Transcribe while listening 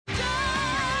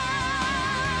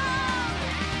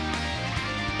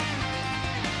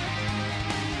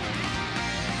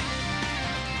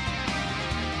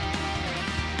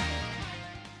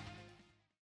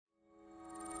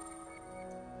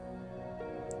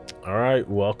All right,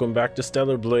 welcome back to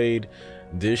Stellar Blade.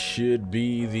 This should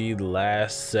be the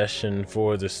last session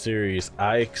for the series.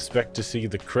 I expect to see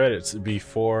the credits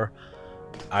before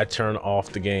I turn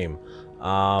off the game.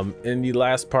 In the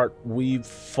last part, we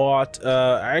fought.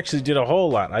 I actually did a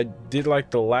whole lot. I did like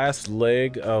the last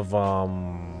leg of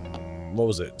what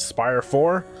was it? Spire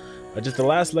 4. I did the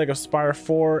last leg of Spire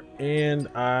 4, and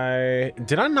I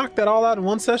knock that all out in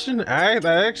one session? I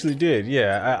actually did.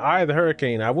 Yeah, I the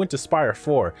Hurricane. I went to Spire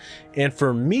 4, and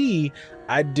for me,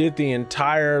 I did the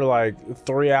entire like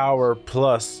 3-hour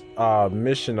plus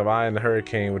mission of Eye and the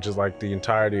Hurricane, which is like the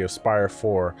entirety of Spire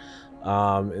 4.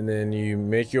 And then you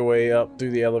make your way up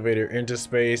through the elevator into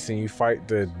space, and you fight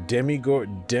the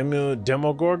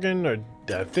Demogorgon, or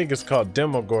I think it's called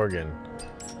Demogorgon.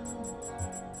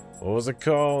 What was it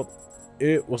called?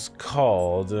 It was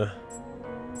called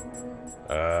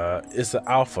it's an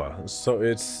alpha, so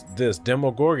it's this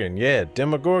Demogorgon. Yeah,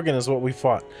 Demogorgon is what we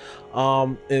fought.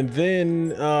 And then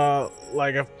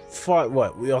like I fought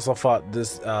what we also fought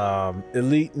this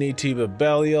elite Nitiba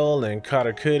Belial and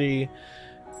Katakuri.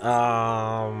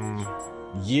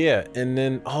 Yeah, and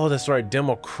then oh, that's right,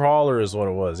 Demo Crawler is what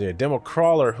it was. Yeah, Demo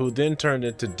Crawler, who then turned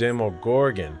into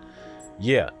Demogorgon.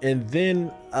 Yeah, and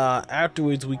then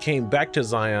afterwards we came back to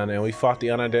Zion and we fought the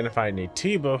unidentified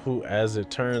Nitiba, who, as it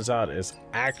turns out, is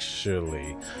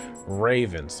actually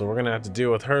Raven. So we're gonna have to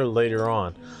deal with her later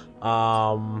on.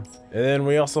 And then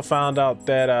we also found out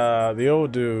that the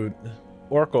old dude,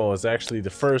 Oracle, is actually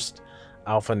the first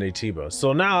Alpha Nitiba.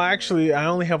 So now actually I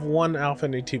only have one Alpha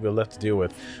Nitiba left to deal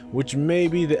with, which may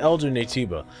be the Elder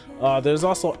Nitiba. There's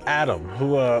also Adam,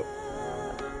 who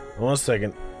one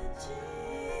second.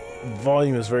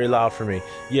 Volume is very loud for me.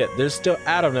 Yeah, there's still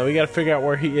Adam. Now we gotta figure out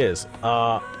where he is.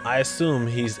 I assume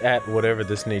he's at whatever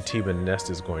this Nitiba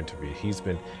nest is going to be. He's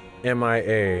been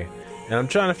MIA, and I'm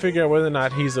trying to figure out whether or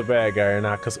not he's a bad guy or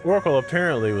not, because Oracle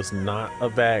apparently was not a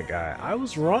bad guy. I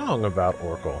was wrong about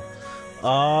Oracle.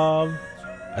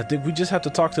 I think we just have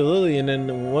to talk to Lily, and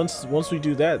then once we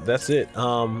do that, that's it.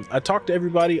 I talked to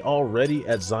everybody already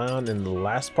at Zion in the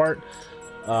last part.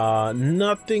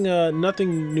 Nothing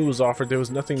new was offered. There was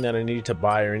nothing that I needed to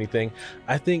buy or anything.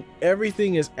 I think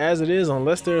everything is as it is,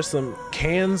 unless there's some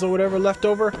cans or whatever left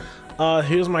over.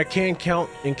 Here's my can count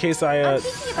in case I'm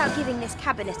thinking about giving this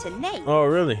cabinet a name. Oh,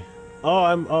 really?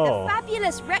 The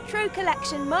Fabulous Retro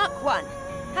Collection Mark 1.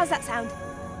 How's that sound?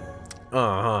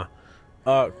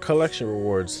 Collection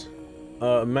rewards.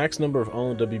 Max number of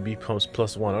owned WB pumps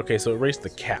 +1. Okay, so erase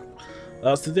the cap.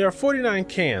 So there are 49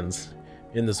 cans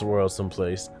in this world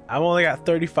someplace. I've only got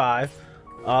 35.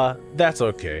 That's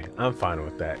okay. I'm fine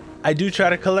with that. I do try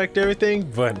to collect everything,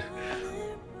 but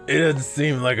it doesn't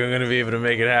seem like I'm gonna be able to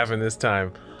make it happen this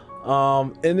time.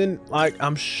 And then like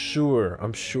I'm sure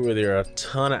there are a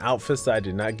ton of outfits that I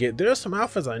did not get. There are some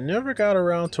outfits I never got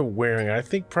around to wearing. I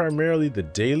think primarily the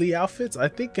daily outfits. I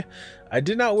think I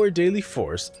did not wear Daily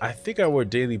Force. I think I wore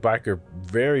Daily Biker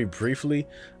very briefly.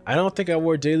 I don't think I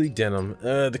wore Daily Denim.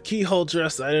 The Keyhole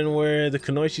dress I didn't wear. The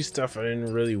Kanoichi stuff I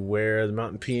didn't really wear. The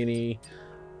Mountain Peony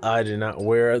I did not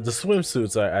wear. The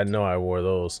swimsuits I know I wore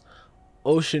those.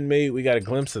 Ocean Mate, we got a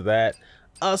glimpse of that.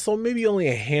 So maybe only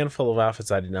a handful of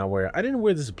outfits I did not wear. I didn't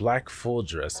wear this black full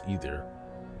dress either.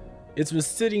 It's been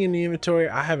sitting in the inventory.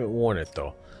 I haven't worn it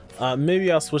though.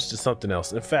 Maybe I'll switch to something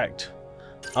else. In fact,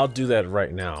 I'll do that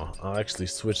right now. I'll actually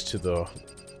switch to the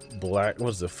black.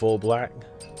 What's the full black?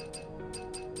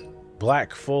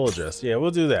 Black full dress. Yeah, we'll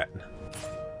do that.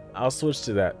 I'll switch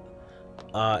to that.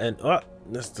 And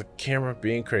that's the camera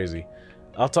being crazy.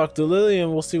 I'll talk to Lily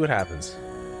and we'll see what happens.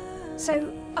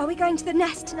 So, are we going to the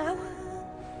nest now?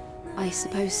 I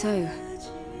suppose so,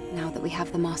 now that we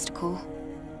have the master core.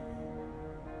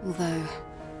 Although,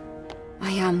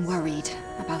 I am worried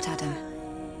about Adam.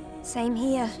 Same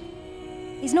here.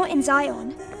 He's not in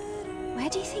Zion. Where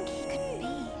do you think he could be?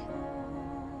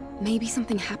 Maybe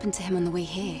something happened to him on the way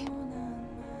here.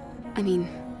 I mean,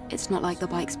 it's not like the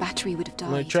bike's battery would have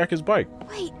died. Like track his bike.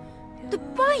 Wait, the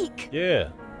bike! Yeah.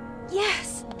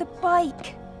 Yes, the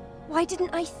bike. Why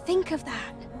didn't I think of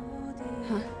that?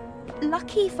 Huh?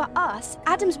 Lucky for us,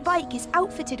 Adam's bike is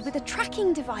outfitted with a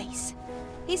tracking device.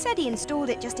 He said he installed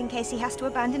it just in case he has to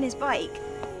abandon his bike.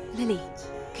 Lily,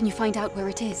 can you find out where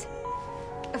it is?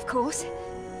 Of course.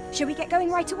 Shall we get going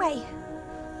right away?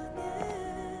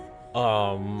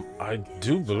 I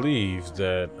do believe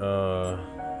that,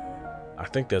 I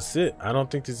think that's it. I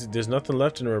don't think there's nothing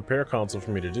left in the repair console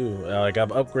for me to do. Like I've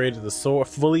upgraded the sword,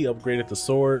 fully upgraded the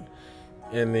sword,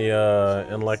 and the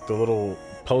and like the little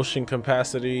potion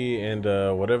capacity and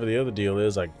whatever the other deal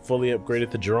is. Like fully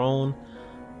upgraded the drone.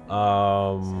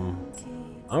 I'm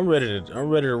ready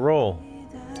to roll.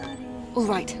 All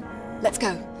right, let's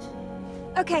go.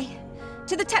 Okay,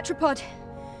 to the tetrapod.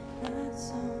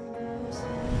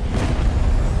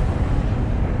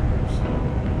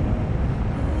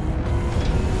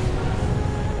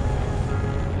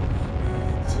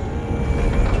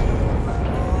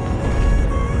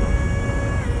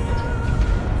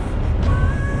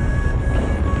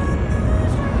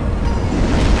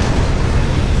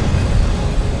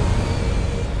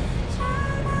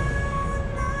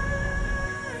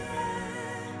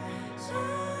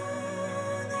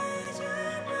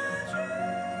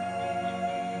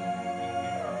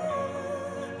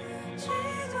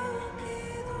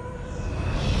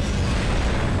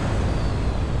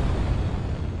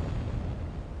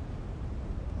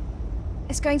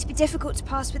 It's going to be difficult to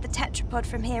pass with the tetrapod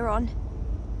from here on.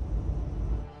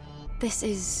 This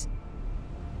is...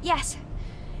 Yes,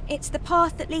 it's the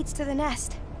path that leads to the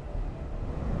nest.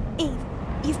 Eve,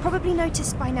 you've probably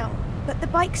noticed by now, but the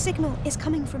bike signal is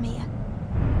coming from here.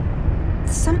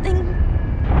 Something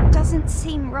doesn't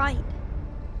seem right.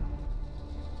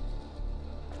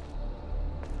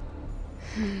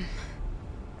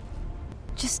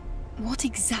 Just what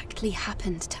exactly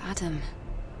happened to Adam?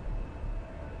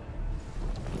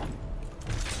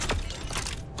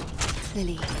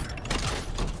 Lily,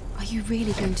 are you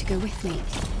really going to go with me?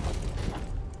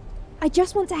 I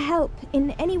just want to help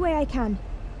in any way I can,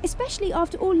 especially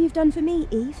after all you've done for me,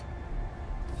 Eve.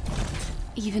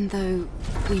 Even though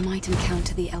we might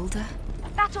encounter the Elder?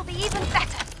 That'll be even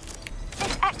better.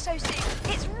 This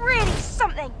exosuit, it's really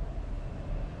something.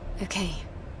 Okay,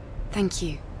 thank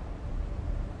you.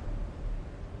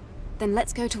 Then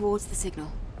let's go towards the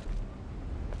signal.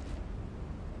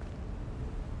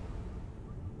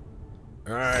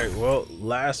 Alright, well,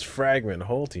 last fragment,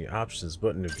 holding options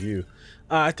button to view.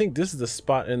 I think this is the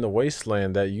spot in the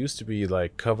wasteland that used to be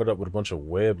like covered up with a bunch of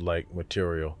web-like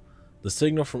material. The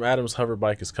signal from Adam's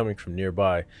hoverbike is coming from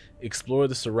nearby. Explore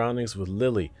the surroundings with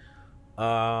Lily.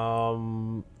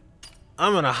 I'm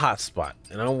in a hot spot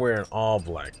and I'm wearing all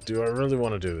black. Do I really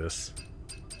want to do this?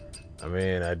 I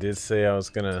mean, I did say I was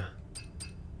gonna...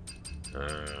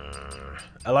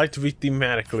 I like to be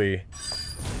thematically...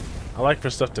 I like for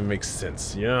stuff to make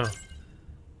sense, you know?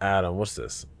 Adam, what's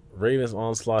this? Raven's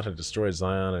onslaught had destroyed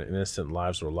Zion and innocent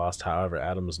lives were lost. However,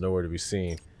 Adam is nowhere to be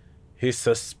seen. He's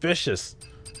suspicious.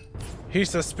 He's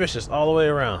suspicious all the way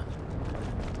around.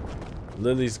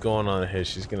 Lily's going on ahead.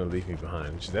 She's gonna leave me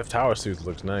behind. That tower suit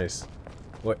looks nice.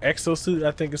 What, exosuit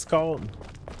I think it's called?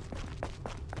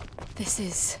 This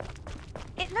is...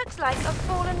 It looks like a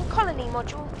fallen colony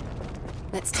module.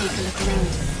 Let's take a look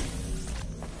around.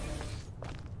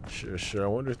 Sure. I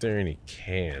wonder if there are any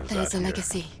cans. There's a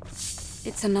legacy.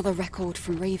 It's another record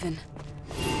from Raven.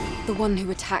 The one who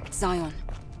attacked Zion.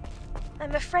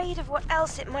 I'm afraid of what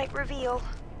else it might reveal.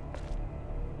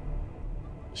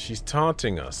 She's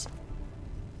taunting us.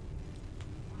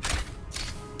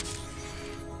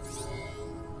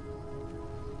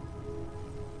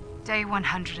 Day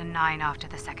 109 after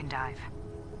the second dive.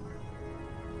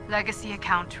 Legacy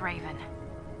account Raven.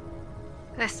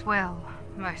 This will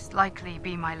most likely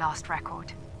be my last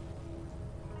record.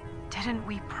 Didn't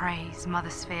we praise Mother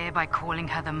Sphere by calling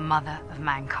her the mother of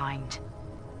mankind?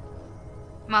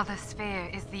 Mother Sphere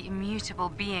is the immutable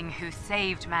being who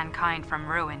saved mankind from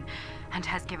ruin and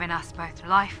has given us both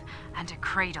life and a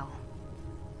cradle.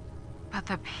 But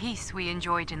the peace we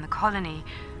enjoyed in the colony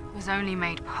was only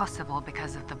made possible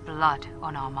because of the blood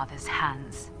on our mother's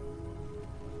hands.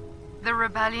 The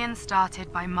rebellion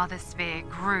started by Mother Sphere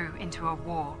grew into a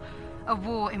war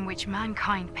in which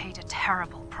mankind paid a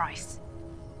terrible price.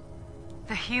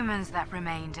 The humans that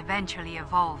remained eventually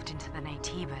evolved into the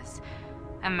Naytibas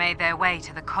and made their way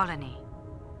to the colony,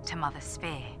 to Mother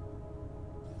Sphere.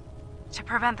 To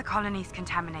prevent the colony's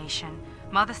contamination,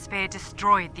 Mother Sphere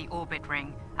destroyed the orbit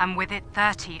ring, and with it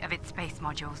 30 of its space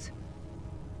modules.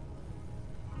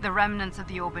 The remnants of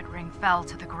the orbit ring fell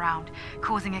to the ground,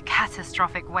 causing a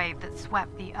catastrophic wave that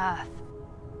swept the Earth.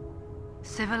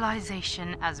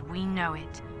 Civilization as we know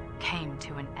it came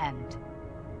to an end.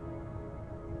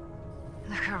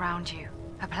 Look around you,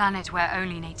 a planet where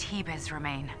only Naytibas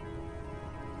remain.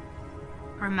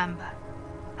 Remember,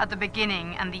 at the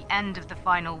beginning and the end of the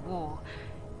final war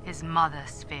is Mother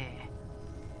Sphere.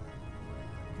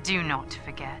 Do not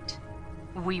forget,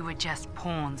 we were just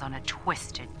pawns on a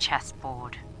twisted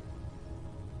chessboard.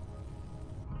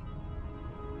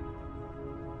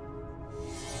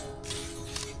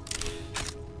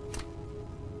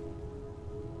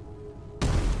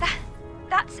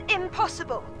 That's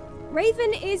impossible.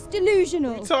 Raven is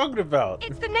delusional. What are you talking about?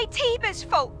 It's the Naytibas'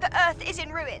 fault the Earth is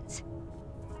in ruins.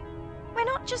 We're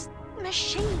not just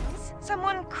machines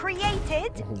someone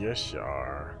created. Yes, you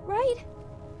are. Right?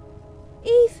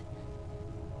 Eve,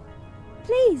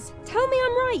 please, tell me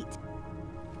I'm right.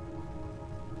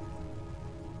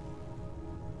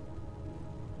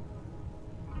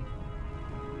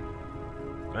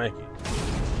 Thank you.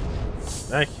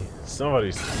 Thank you.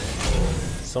 Somebody's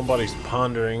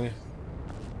pondering.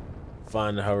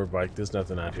 Find the hover bike. There's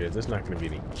nothing out here. There's not going to be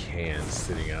any cans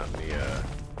sitting out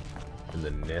in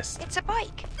the nest. It's a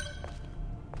bike.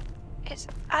 It's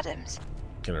Adam's.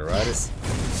 Can I ride it?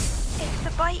 If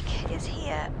the bike is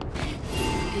here,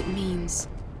 It means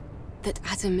that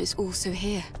Adam is also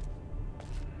here.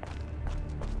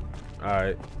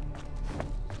 Alright.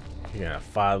 You got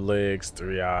 5 legs,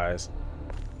 3 eyes.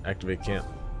 Activate camp.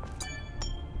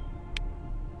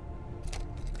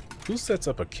 Who sets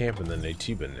up a camp in the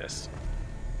Natiba nest?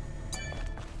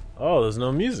 Oh, there's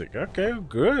no music. Okay,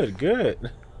 good,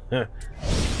 good. Good,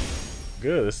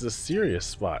 this is a serious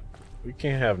spot. We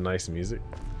can't have nice music.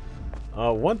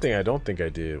 One thing I don't think I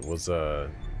did was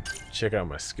check out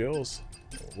my skills.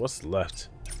 What's left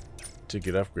to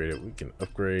get upgraded? We can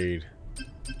upgrade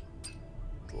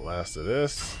the last of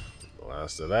this, the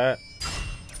last of that.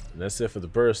 And that's it for the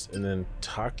burst. And then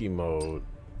Taki mode.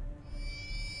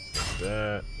 Like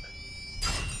that.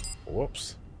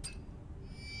 Whoops.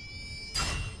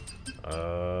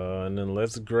 And then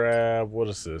let's grab, what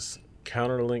is this?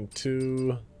 Counterlink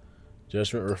 2,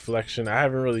 Judgment Reflection. I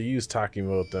haven't really used Taki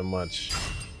mode that much.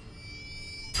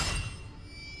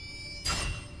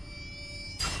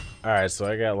 Alright, so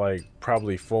I got like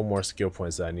probably 4 more skill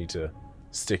points that I need to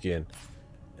stick in.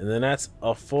 And then that's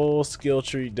a full skill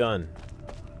tree done.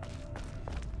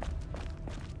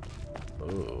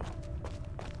 Ooh.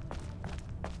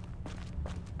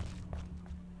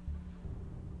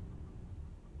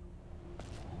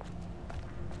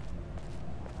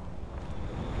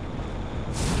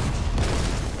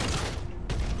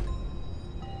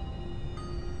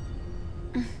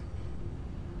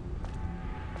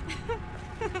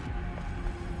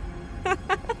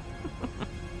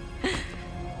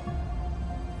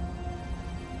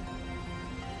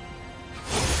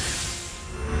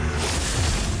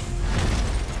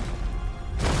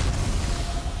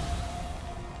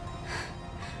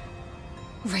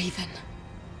 Raven.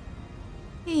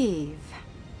 Eve.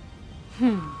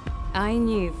 I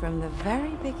knew from the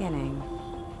very beginning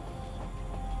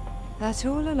that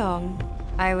all along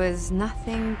I was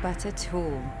nothing but a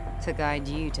tool to guide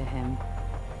you to him.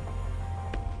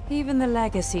 Even the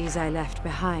legacies I left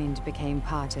behind became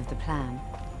part of the plan.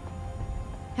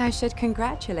 I should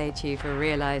congratulate you for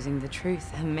realizing the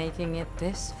truth and making it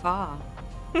this far.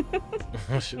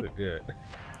 She look good.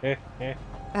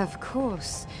 Of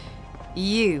course,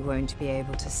 you won't be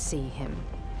able to see him.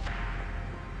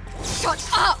 Shut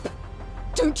up!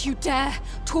 Don't you dare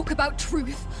talk about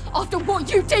truth after what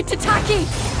you did to Taki!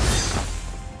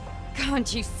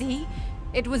 Can't you see?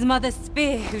 It was Mother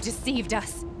Spear who deceived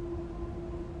us.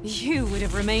 You would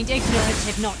have remained ignorant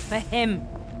if not for him.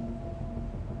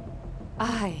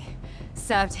 I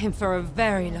served him for a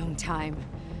very long time.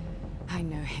 I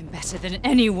know him better than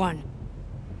anyone.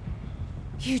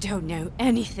 You don't know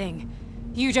anything.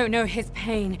 You don't know his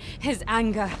pain, his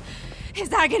anger,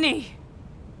 his agony.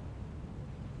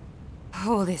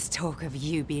 All this talk of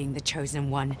you being the chosen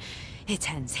one, it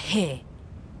ends here.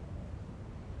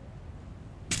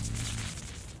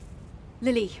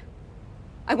 Lily,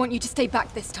 I want you to stay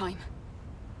back this time.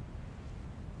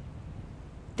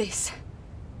 This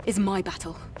is my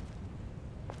battle.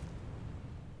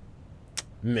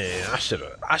 Man, I should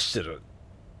have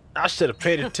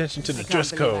paid attention to the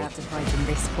dress I code. have to fight in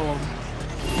this form.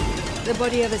 The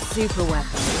body of a super weapon.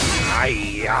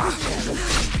 Aiyah.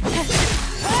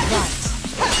 Right.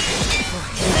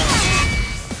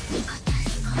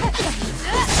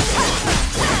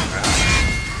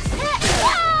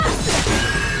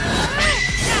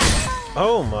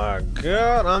 Oh my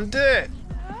god, I'm dead.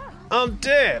 I'm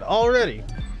dead already.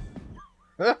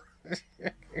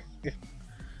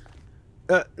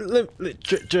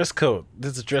 Dress code.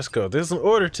 This is dress code. There's an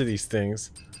order to these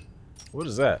things. What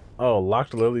is that? Oh,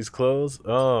 locked Lily's clothes?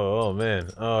 Oh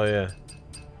man. Oh yeah.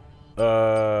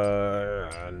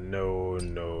 No.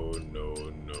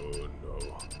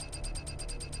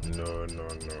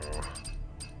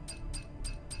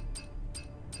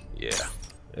 Yeah.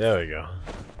 There we go.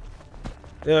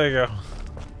 There we go.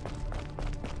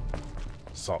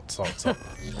 Salt.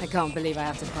 I can't believe I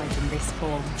have to fight in this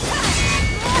form.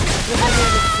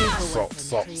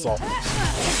 Salt.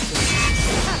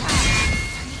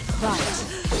 Right.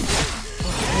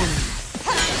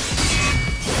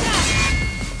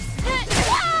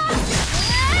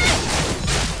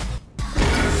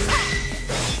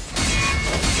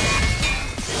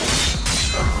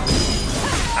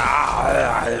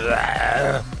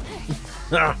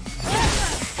 Can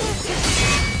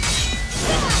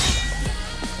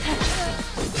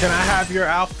I have your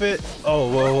outfit? Oh,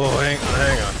 whoa, hang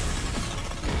on.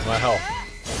 My health.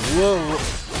 Whoa.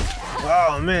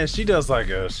 Oh man, she does a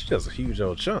huge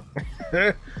old chunk.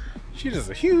 She does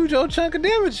a huge old chunk of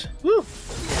damage. Woo.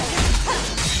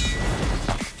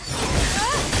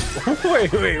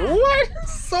 Wait, what?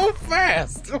 So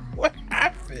fast. What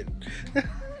happened?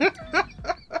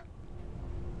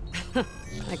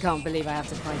 I can't believe I have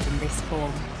to fight in this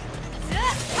form.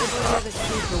 The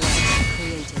superworld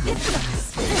created in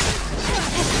us.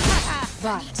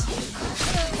 But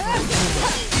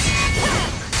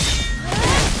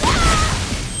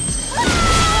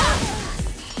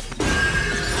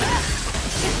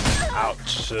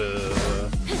ouch.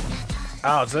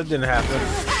 Ouch, that didn't happen.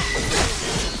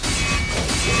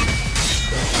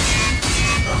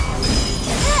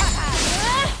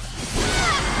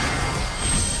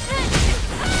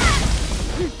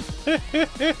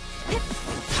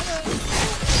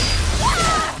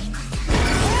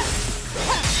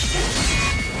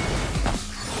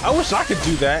 I wish I could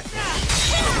do that.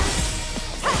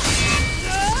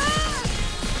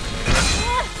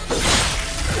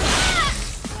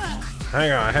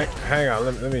 Hang on,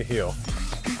 let me heal.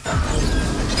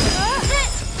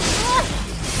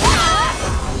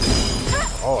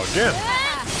 Oh, again.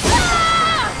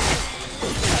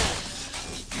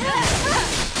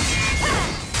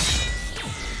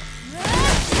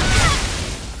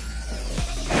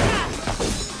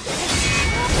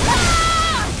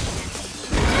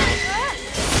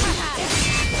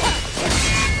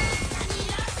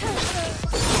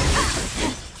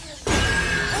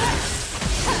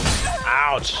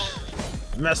 Ouch!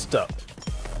 Messed up.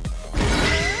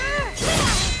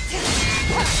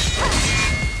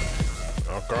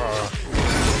 Okay.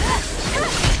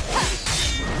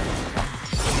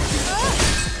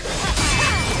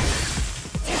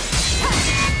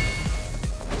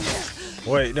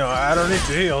 Wait, no, I don't need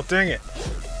to heal. Dang it.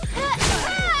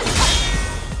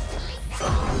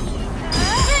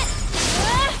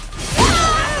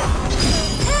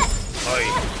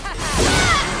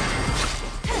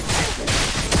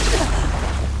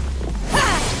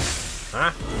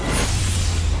 Huh?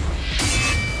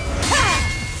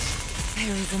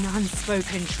 There is an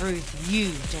unspoken truth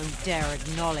you don't dare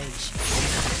acknowledge.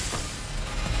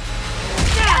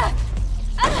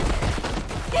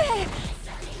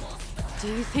 Do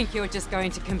you think you're just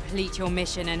going to complete your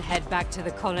mission and head back to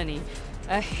the colony?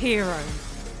 A hero?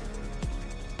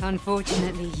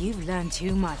 Unfortunately, you've learned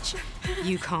too much.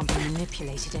 You can't be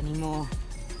manipulated anymore.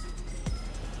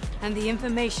 And the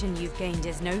information you've gained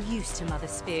is no use to Mother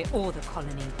Sphere or the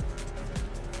colony.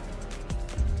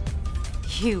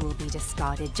 You will be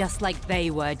discarded just like they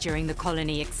were during the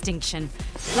colony extinction.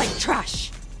 Like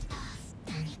trash!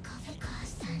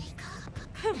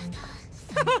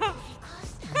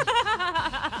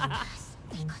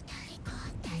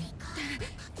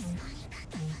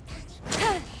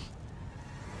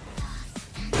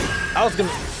 I was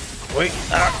gonna... Wait.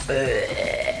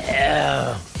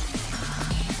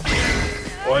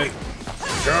 Wait.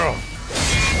 Girl.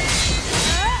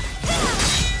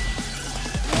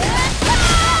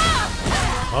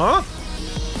 Huh?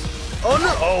 Oh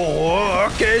no! Oh,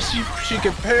 okay. She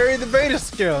could parry the beta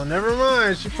skill. Never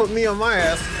mind. She put me on my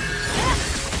ass.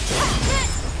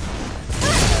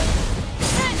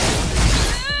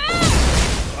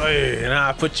 Hey, and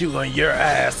I put you on your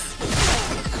ass.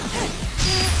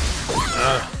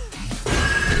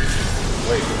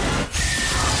 Wait.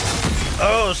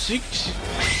 Oh, she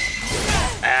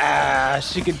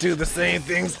can do the same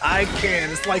things I can.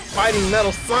 It's like fighting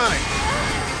Metal Sonic.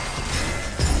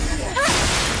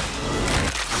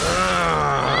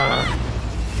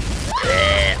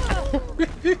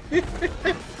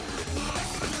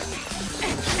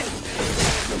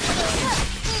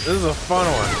 This is a fun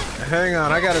one. Hang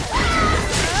on, I gotta...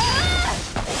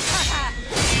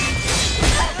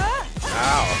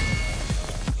 Ow.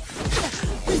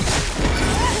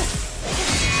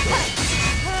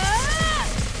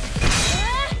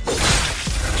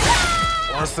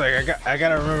 One sec, I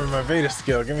gotta remember my beta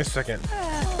skill. Give me a second.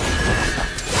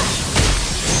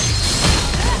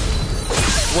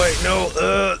 Wait, no,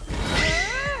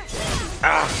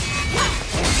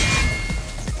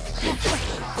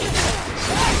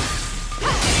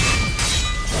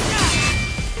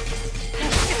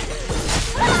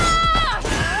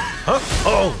 Huh?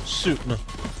 Oh, shoot, no.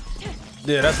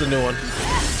 Yeah, that's the new one.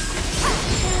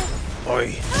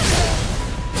 Oi.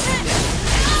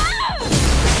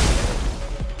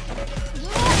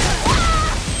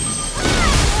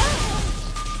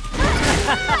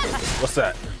 What's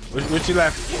that? What you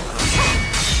laughing?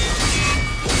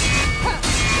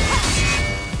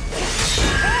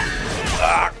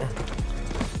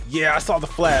 Yeah, I saw the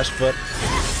flash, but...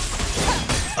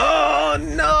 Oh,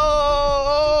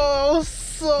 no!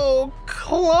 So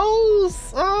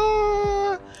close!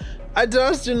 I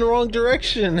dodged in the wrong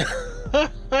direction.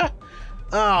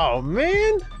 Oh,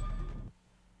 man.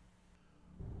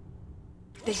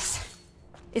 This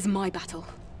is my battle.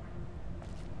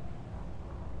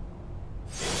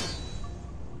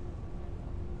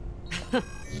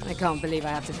 I can't believe I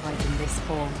have to fight in this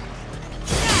form.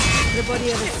 The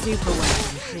body of a super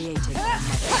weapon created by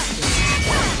my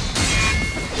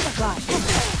but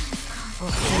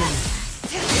for him.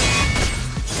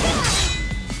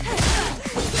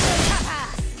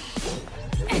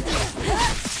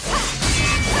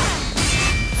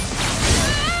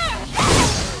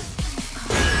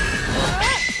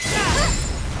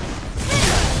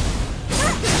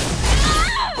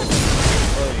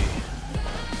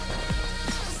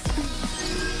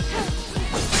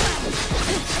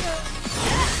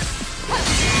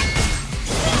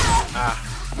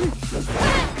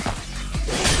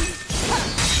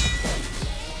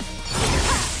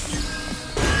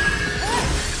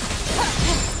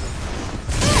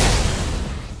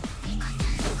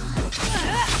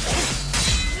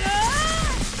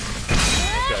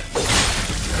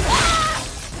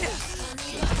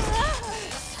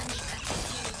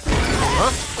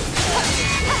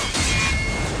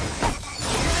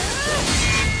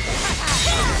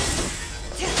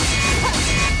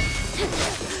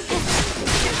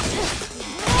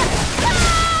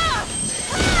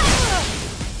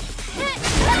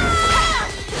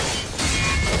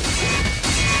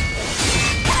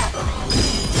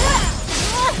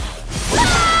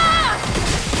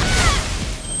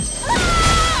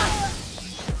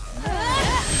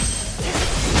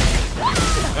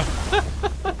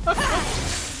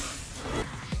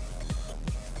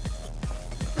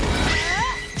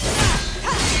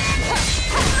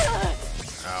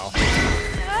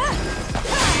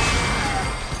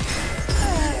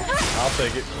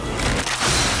 Take it.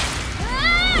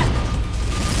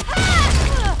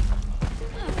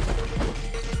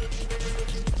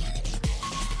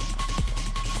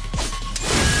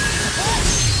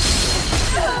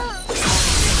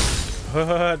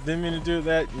 Didn't mean to do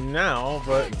that now,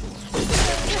 but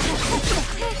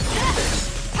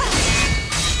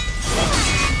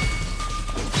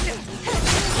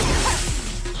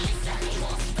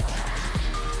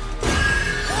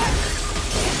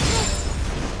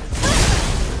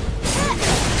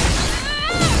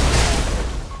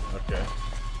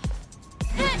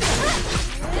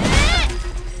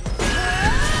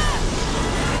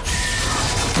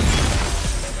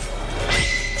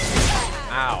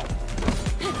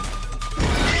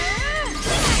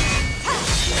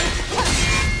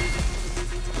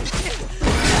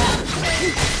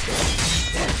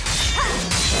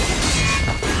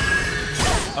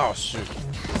oh shoot.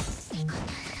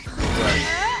 Right.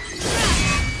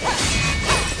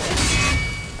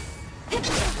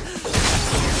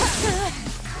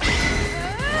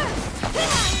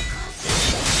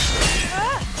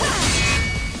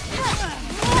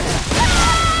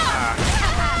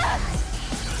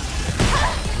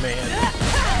 Man.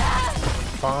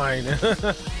 Fine.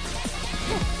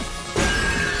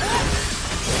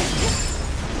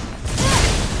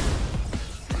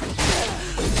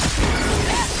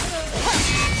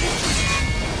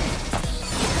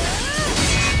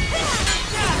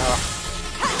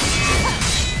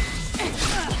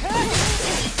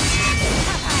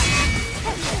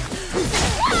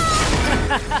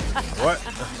 What?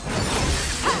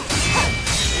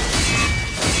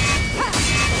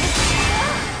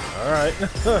 All right.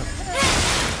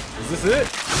 Is this it?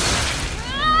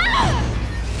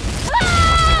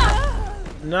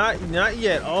 Not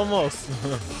yet. Almost.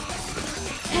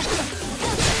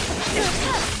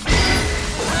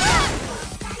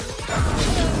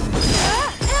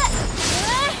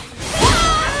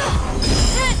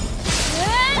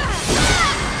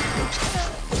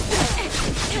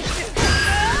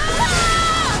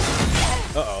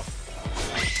 Uh-oh.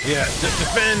 Yeah,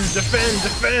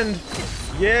 defend!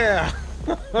 Yeah!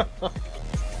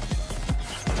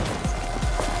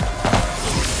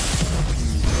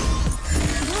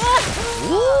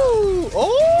 Woo!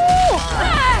 Oh!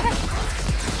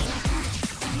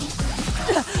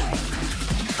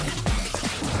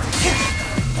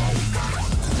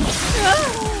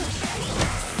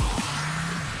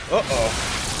 Uh-oh.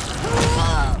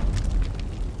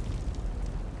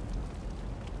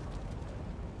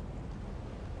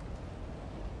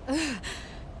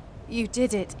 You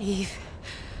did it, Eve.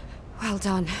 Well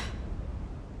done.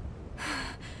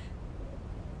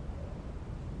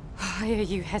 Why are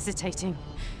you hesitating?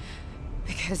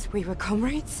 Because we were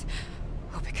comrades?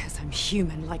 Or because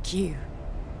human like you.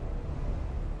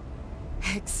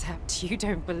 Except you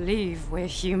don't believe we're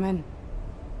human.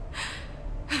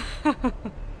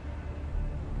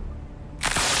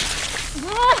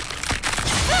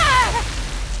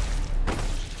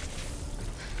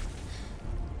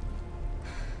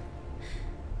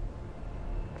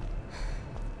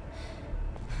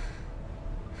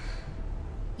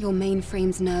 Your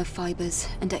mainframe's nerve fibers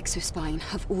and exospine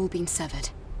have all been severed.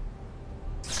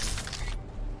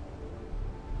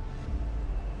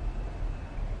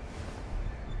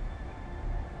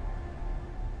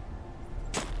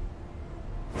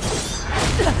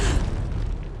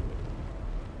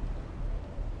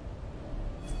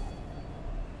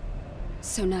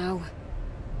 So now,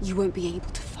 you won't be able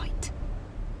to fight.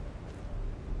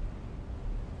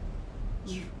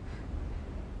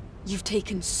 You've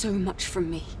taken so much from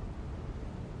me.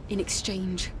 In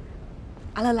exchange,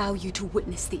 I'll allow you to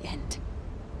witness the end.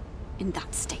 In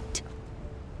that state.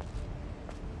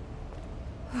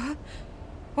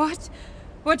 What?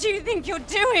 What do you think you're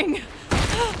doing?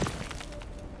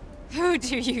 Who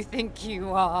do you think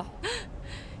you are?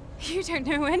 You don't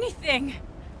know anything.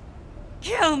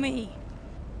 Kill me!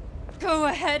 Go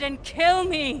ahead and kill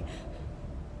me!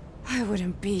 I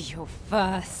wouldn't be your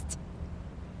first.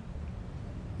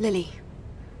 Lily,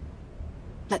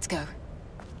 let's go.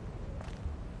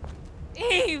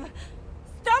 Eve!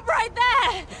 Stop right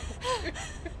there!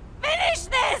 Finish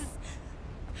this!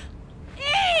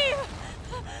 Eve!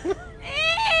 Eve!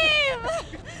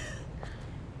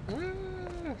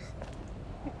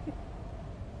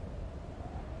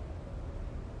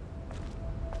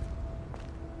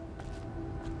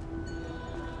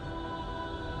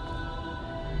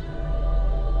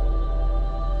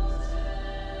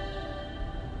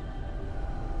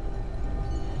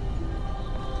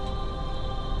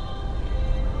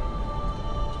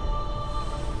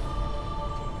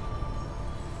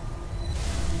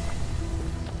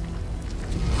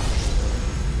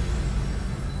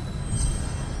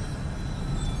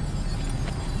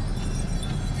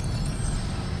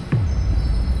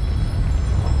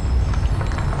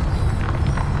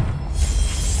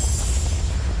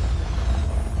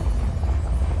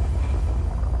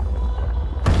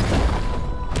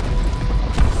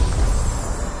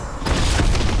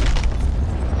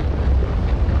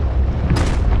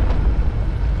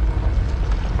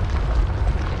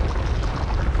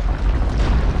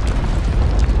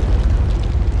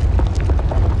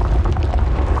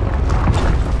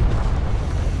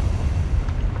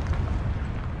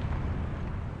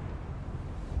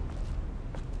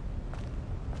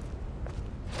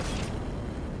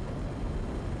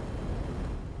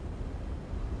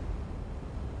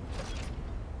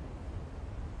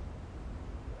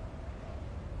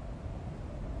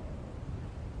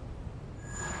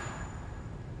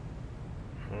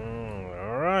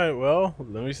 Well,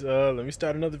 let me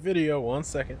start another video. 1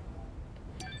 second.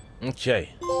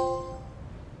 Okay.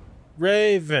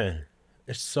 Raven.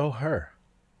 It's so her.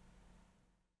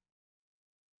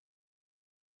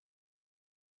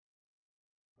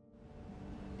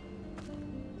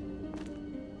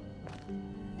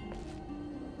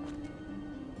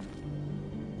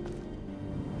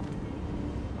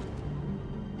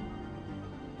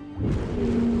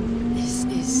 This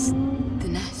is the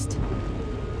nest.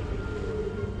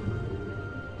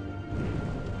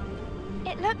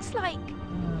 It looks like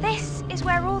this is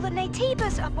where all the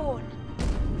Naytibas are born.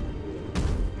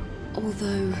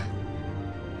 Although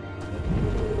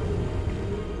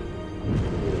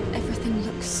everything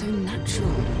looks so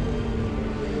natural.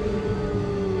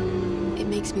 It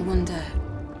makes me wonder,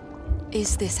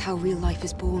 is this how real life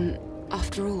is born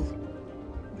after all?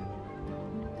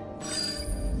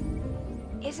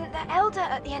 Isn't there Elder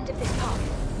at the end of this path?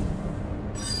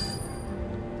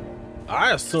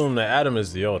 I assume that Adam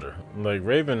is the elder. Like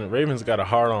Raven's got a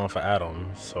hard on for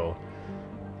Adam, so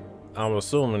I'm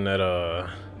assuming that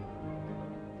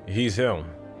he's him.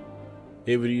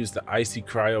 Able to use the icy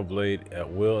cryo blade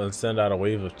at will and send out a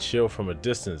wave of chill from a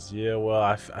distance. Yeah, well,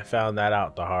 I found that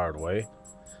out the hard way.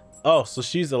 Oh, so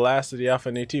she's the last of the Alpha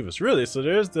Naytibas. Really? So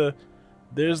there's her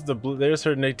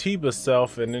Naytiba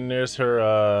self, and then there's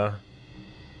her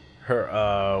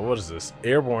what is this?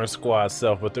 Airborne Squad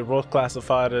self, but they're both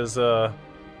classified as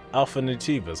Alpha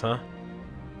Naytibas, huh?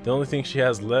 The only thing she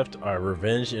has left are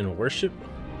revenge and worship.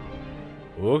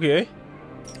 Okay.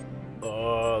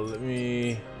 Let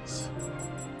me.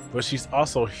 But she's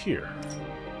also here.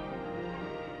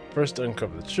 First to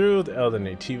uncover the truth, Elder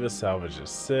Naytiba salvages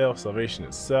salvation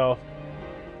itself.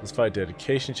 Despite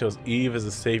dedication, chose Eve as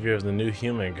the savior of the new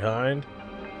humankind.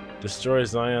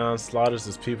 Destroys Zion, slaughters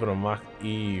his people to mock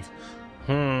Eve.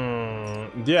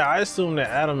 Yeah, I assume that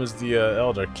Adam is the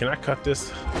elder. Can I cut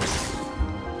this?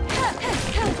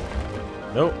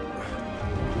 Nope.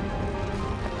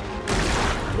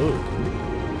 Ooh.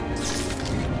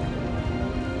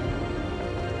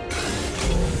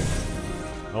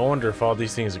 I wonder if all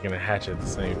these things are gonna hatch at the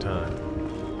same time.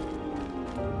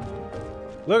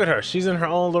 Look at her. She's in her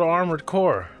own little armored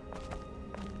core.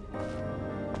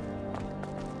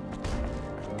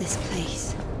 This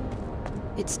place.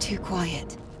 It's too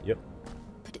quiet. Yep.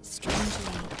 But it's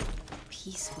strangely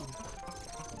peaceful.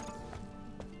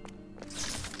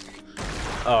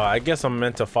 Oh, I guess I'm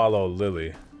meant to follow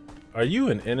Lily. Are you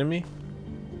an enemy?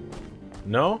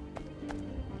 No?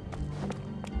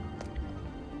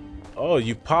 Oh,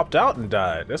 you popped out and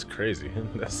died. That's crazy.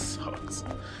 That sucks.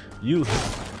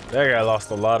 That guy lost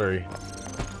the lottery.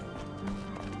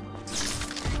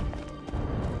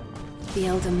 The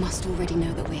Elder must already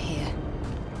know that we're here.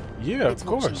 Yeah, It's of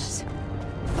course. watching us.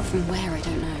 But from where, I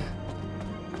don't know.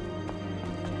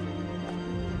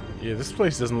 Yeah, this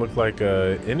place doesn't look like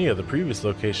any of the previous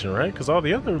location, right? Because all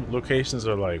the other locations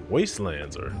are like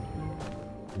wastelands or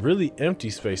really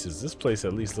empty spaces. This place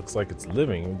at least looks like it's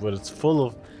living, but it's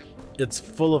full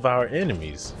of our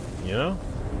enemies, you know?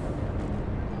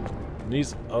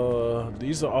 These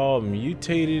are all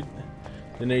mutated.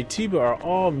 The Natiba are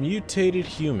all mutated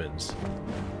humans.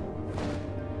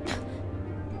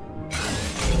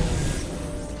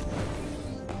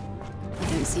 I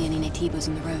don't see any Natibas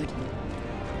on the road.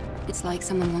 It's like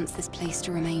someone wants this place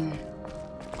to remain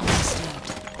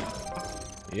undisturbed.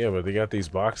 Yeah, but they got these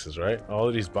boxes, right? All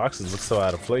of these boxes look so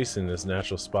out of place in this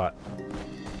natural spot.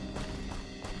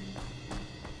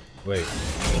 Wait.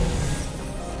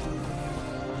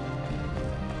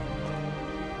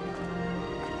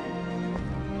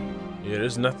 Yeah,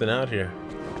 there's nothing out here.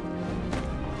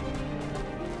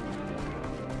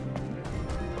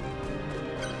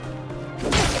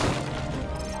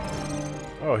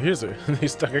 Oh, they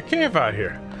stuck a cave out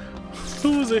here.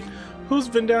 Who's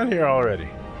been down here already?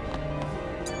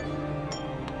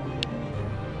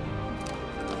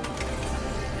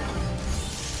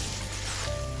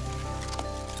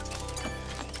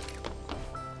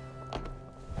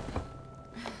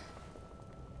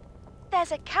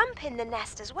 There's a camp in the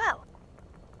nest as well.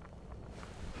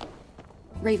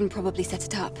 Raven probably set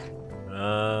it up.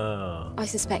 Oh. I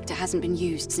suspect it hasn't been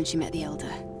used since you met the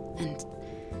Elder, and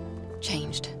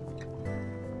changed.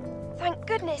 Thank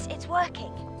goodness it's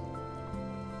working.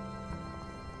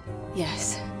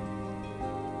 Yes.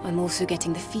 I'm also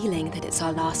getting the feeling that it's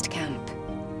our last camp.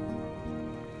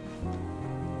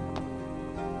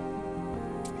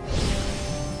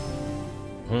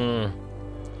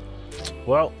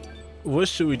 Well, what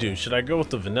should we do? Should I go with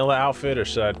the vanilla outfit, or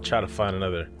should I try to find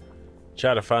another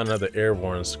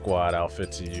airborne squad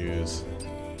outfit to use?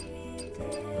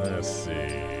 Let's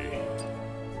see.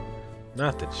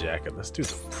 Not the jacket. Let's do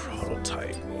the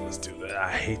prototype. Let's do that.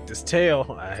 I hate this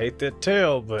tail. I hate that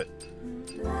tail, but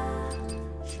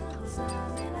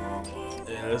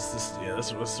yeah,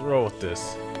 let's roll with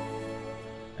this.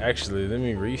 Actually, let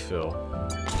me refill.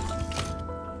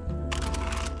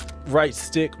 Right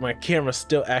stick, my camera's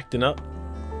still acting up.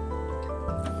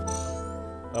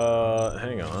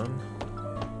 Hang on.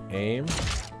 Aim.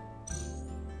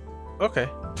 Okay.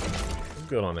 I'm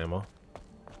good on ammo.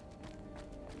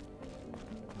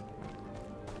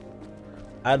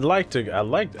 I don't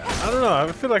know,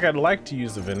 I feel like I'd like to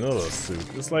use the vanilla suit.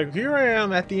 It's like, here I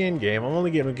am at the end game. I'm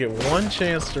only gonna get one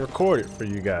chance to record it for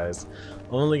you guys.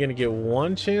 I'm only gonna get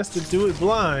one chance to do it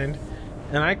blind,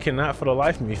 and I cannot for the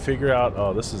life of me figure out,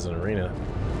 oh, this is an arena.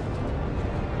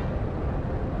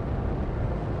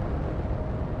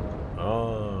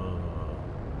 Oh.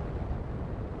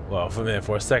 Well,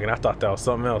 for a second, I thought that was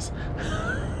something else.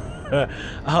 I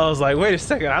was like, wait a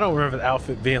second, I don't remember the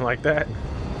outfit being like that.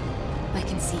 I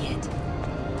can see it.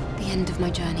 The end of my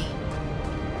journey.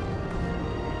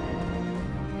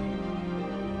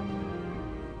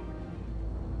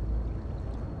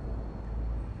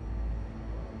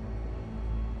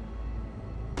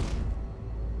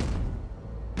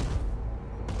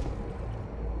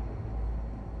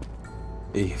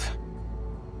 Eve.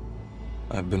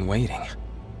 I've been waiting.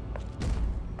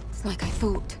 It's like I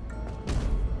thought.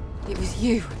 It was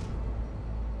you.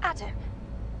 Adam.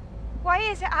 Why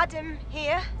is Adam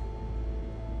here?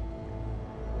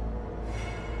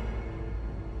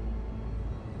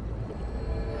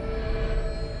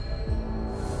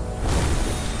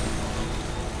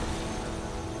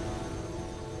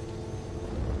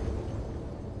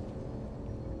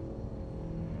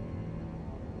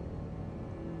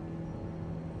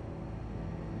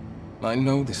 I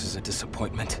know this is a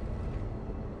disappointment.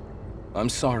 I'm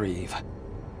sorry, Eve.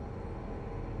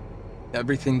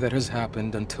 Everything that has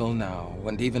happened until now,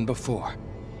 and even before,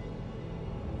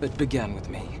 it began with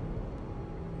me.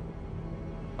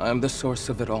 I am the source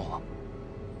of it all.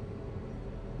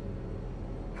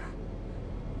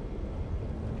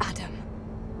 Adam.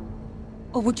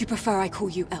 Or would you prefer I call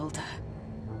you Elder?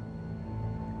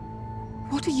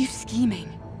 What are you scheming?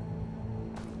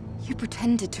 You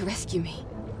pretended to rescue me.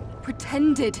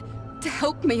 Pretended to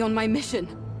help me on my mission.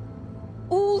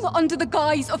 All under the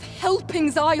guise of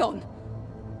helping Zion.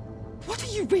 What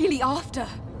are you really after?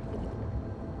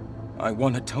 I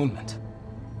want atonement.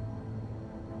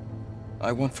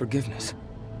 I want forgiveness.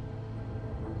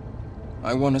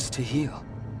 I want us to heal.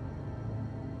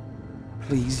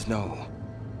 Please know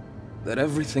that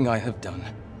everything I have done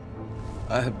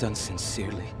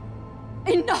sincerely.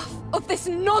 Enough of this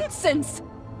nonsense!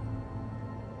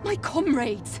 My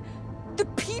comrades, the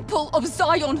people of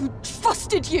Zion who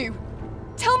trusted you,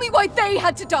 tell me why they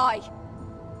had to die!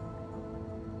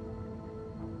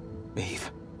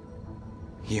 Eve,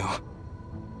 you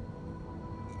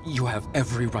have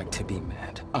every right to be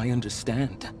mad. I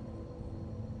understand.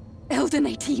 Elder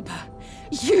Natiba,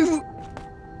 you...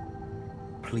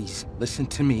 Please, listen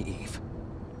to me, Eve.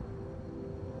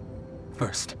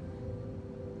 First,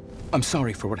 I'm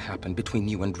sorry for what happened between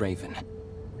you and Raven.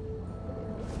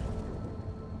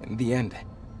 In the end,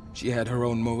 she had her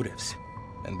own motives,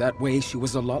 and that way she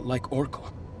was a lot like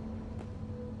Oracle.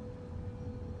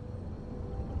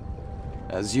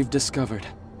 As you've discovered,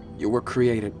 you were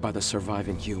created by the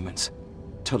surviving humans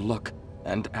to look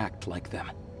and act like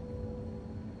them.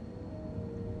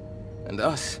 And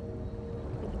us,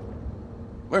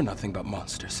 we're nothing but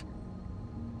monsters.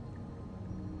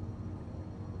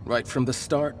 Right from the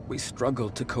start, we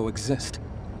struggled to coexist.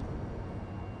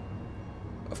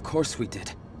 Of course we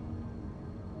did.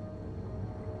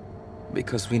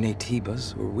 Because we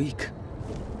Natibas were weak.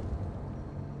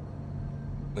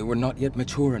 We were not yet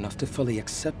mature enough to fully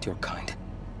accept your kind.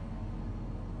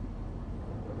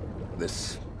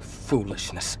 This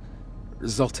foolishness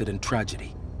resulted in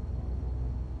tragedy.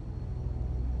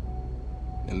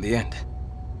 In the end,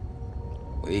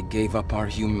 we gave up our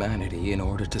humanity in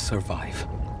order to survive.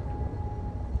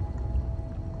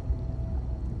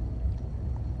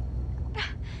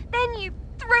 Then you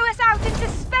threw us out into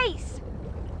space!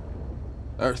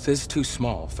 Earth is too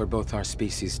small for both our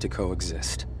species to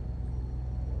coexist.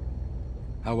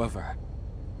 However,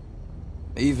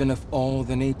 even if all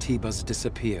the Natibas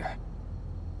disappear,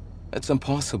 it's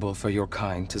impossible for your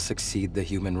kind to succeed the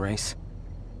human race.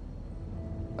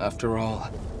 After all,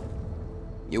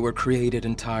 you were created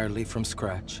entirely from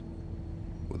scratch,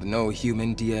 with no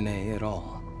human DNA at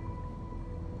all.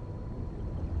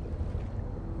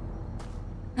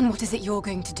 And what is it you're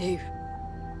going to do?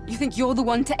 You think you're the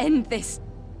one to end this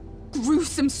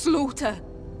gruesome slaughter?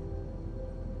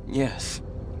 Yes.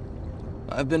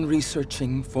 I've been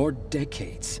researching for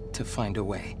decades to find a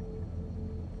way.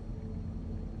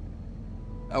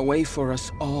 A way for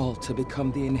us all to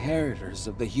become the inheritors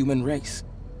of the human race.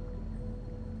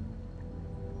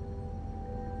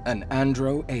 An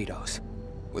Andro Eidos,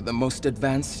 with the most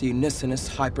advanced unicinous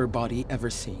hyperbody ever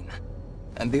seen.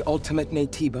 And the ultimate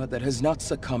Natiba that has not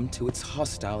succumbed to its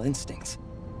hostile instincts.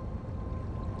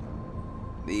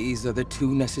 These are the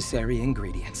two necessary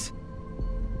ingredients.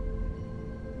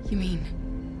 You mean?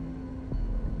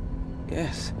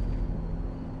 Yes.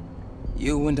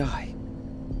 You and I.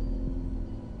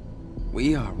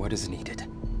 We are what is needed.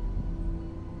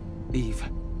 Eve,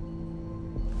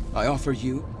 I offer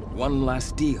you one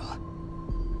last deal.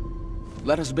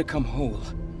 Let us become whole.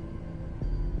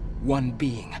 One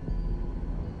being.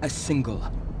 A single,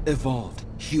 evolved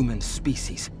human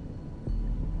species.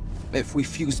 If we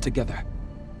fuse together,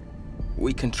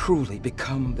 we can truly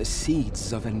become the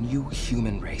seeds of a new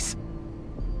human race.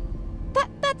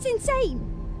 That's insane!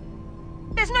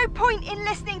 There's no point in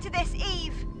listening to this,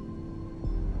 Eve!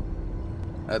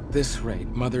 At this rate,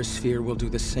 Mother Sphere will do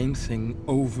the same thing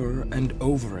over and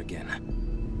over again.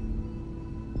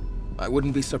 I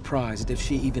wouldn't be surprised if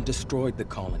she even destroyed the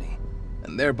colony,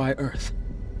 and thereby Earth.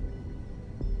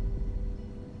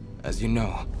 As you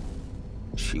know,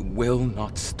 she will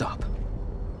not stop.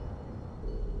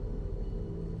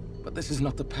 But this is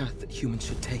not the path that humans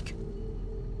should take.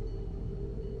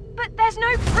 But there's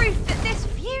no proof that this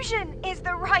fusion is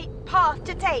the right path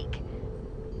to take.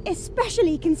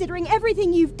 Especially considering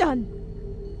everything you've done.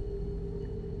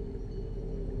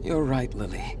 You're right,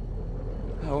 Lily.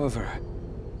 However,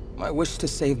 my wish to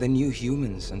save the new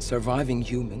humans and surviving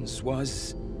humans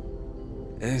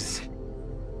is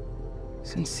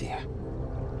sincere.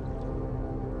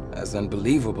 As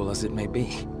unbelievable as it may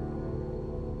be.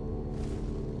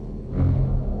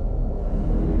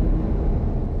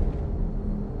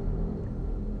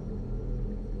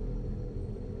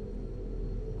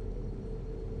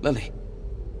 Lily,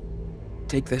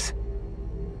 take this.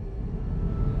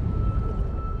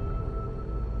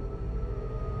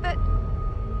 But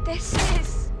this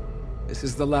is... This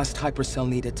is the last hypercell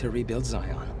needed to rebuild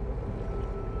Zion.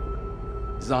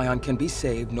 Zion can be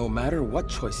saved no matter what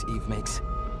choice Eve makes.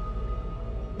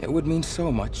 It would mean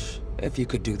so much if you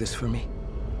could do this for me.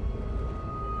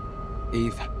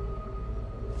 Eve,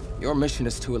 your mission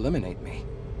is to eliminate me.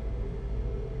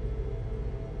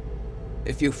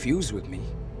 If you fuse with me,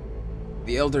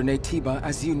 the Elder Naytiba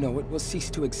as you know it will cease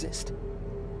to exist.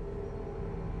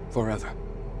 Forever.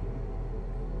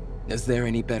 Is there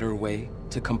any better way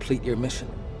to complete your mission?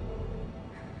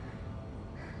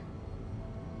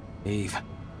 Eve.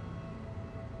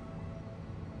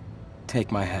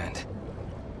 Take my hand.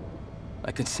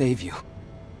 I can save you.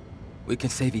 We can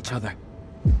save each other.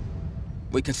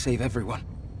 We can save everyone.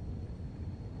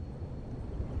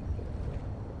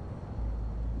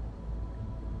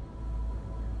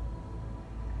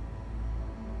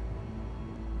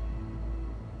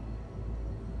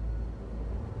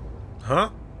 Huh?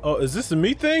 Oh, is this a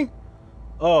me thing?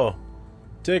 Oh,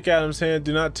 take Adam's hand.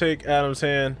 Do not take Adam's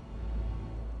hand.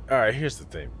 All right, here's the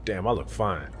thing. Damn, I look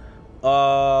fine.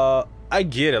 I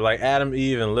get it. Like Adam,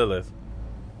 Eve, and Lilith.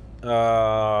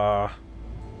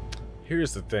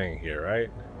 Here's the thing here, right?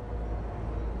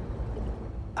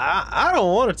 I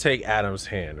don't want to take Adam's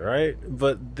hand, right?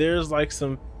 But there's like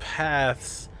some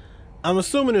paths. I'm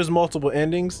assuming there's multiple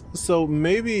endings. So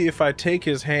maybe if I take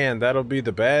his hand, that'll be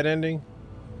the bad ending.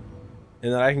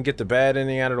 And then I can get the bad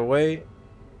ending out of the way,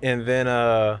 and then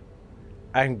I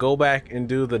can go back and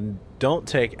do the don't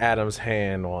take Adam's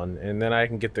hand one, and then I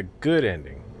can get the good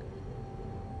ending.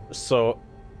 So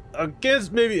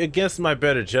maybe against my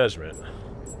better judgment,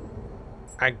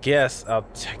 I guess I'll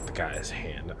take the guy's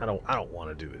hand. I don't want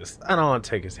to do this. I don't want to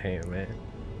take his hand,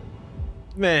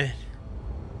 man.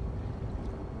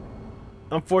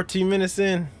 I'm 14 minutes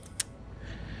in.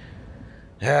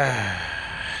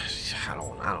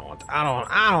 I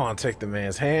don't want to take the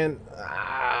man's hand.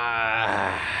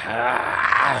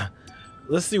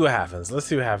 Let's see what happens. Let's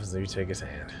see what happens if you take his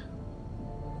hand.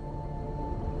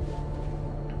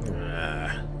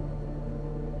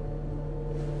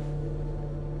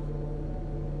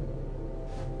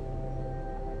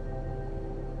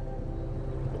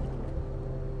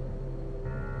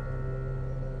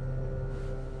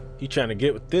 You trying to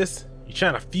get with this? You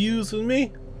trying to fuse with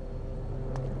me?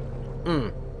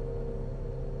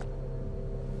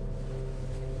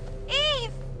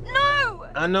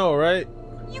 I know, right?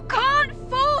 You can't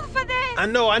fall for this! I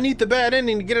know, I need the bad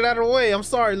ending to get it out of the way. I'm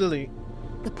sorry, Lily.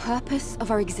 The purpose of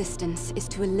our existence is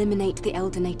to eliminate the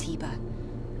Elder Naytiba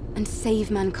and save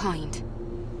mankind.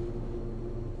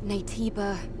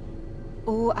 Naytiba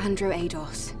or Andro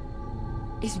Eidos.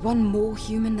 Is one more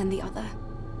human than the other?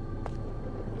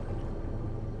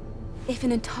 If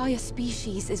an entire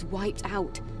species is wiped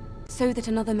out so that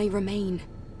another may remain,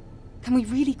 can we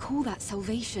really call that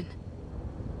salvation?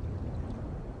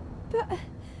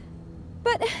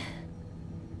 But...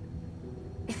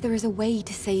 If there is a way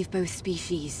to save both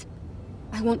species,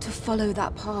 I want to follow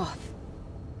that path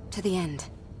to the end.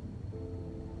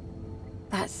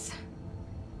 That's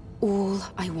all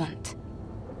I want.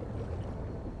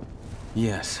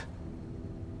 Yes.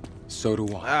 So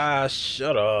do I.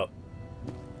 Shut up.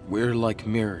 We're like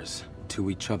mirrors to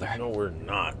each other. No, we're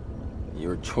not.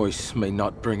 Your choice may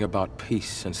not bring about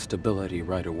peace and stability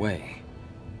right away,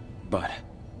 but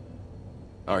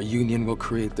our union will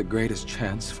create the greatest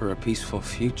chance for a peaceful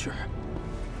future.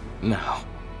 Now.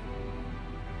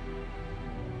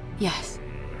 Yes.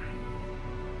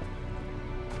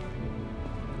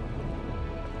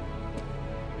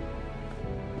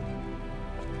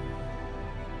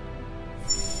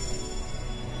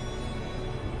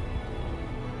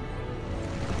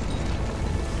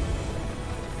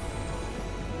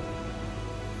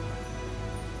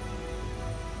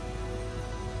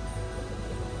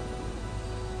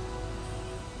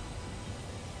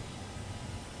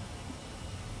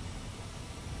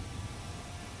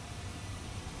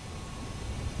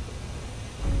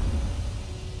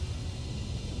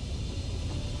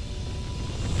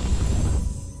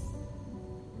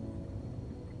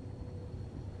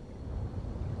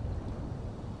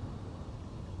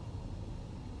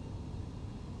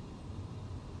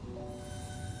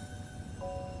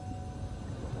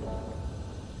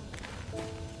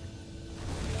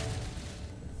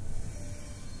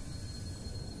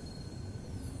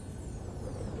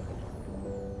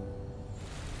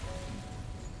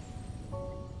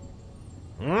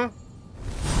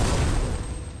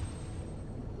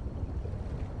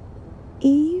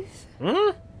 Eve?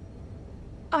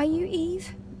 Are you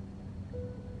Eve?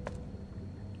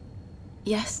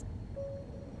 Yes?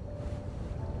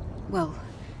 Well,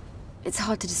 it's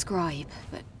hard to describe,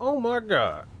 but... Oh my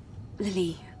god.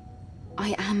 Lily,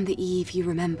 I am the Eve you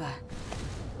remember.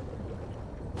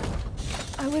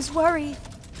 I was worried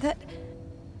that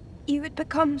you had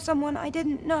become someone I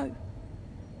didn't know.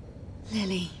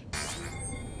 Lily.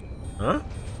 Huh?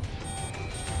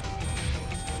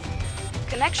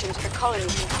 Connections for colony.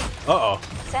 Uh-oh.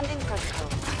 Sending protocol.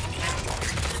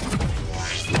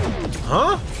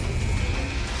 Huh?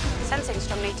 Sensing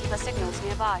strong nativa signals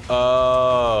nearby.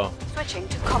 Oh. Switching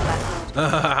to combat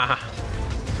mode.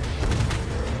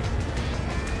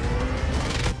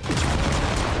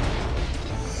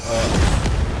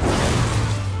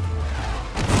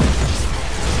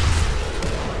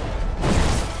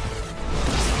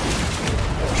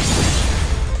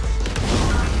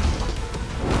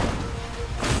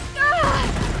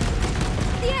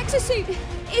 The exosuit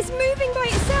is moving by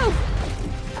itself.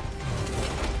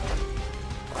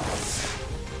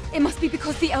 It must be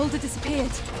because the Elder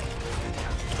disappeared.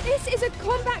 This is a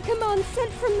combat command sent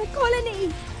from the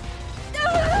colony.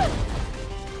 Ah!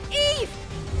 Eve!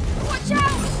 Watch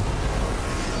out!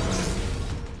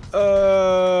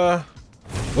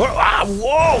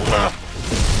 Whoa!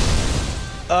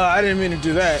 I didn't mean to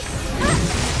do that.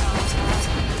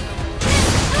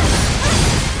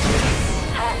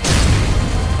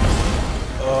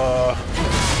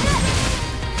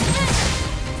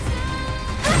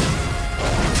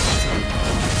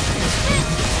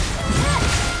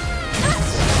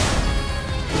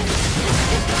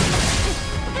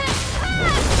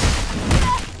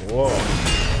 Whoa.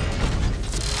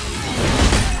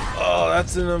 Oh,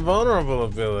 that's an invulnerable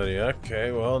ability.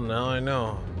 Okay, well, now I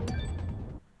know.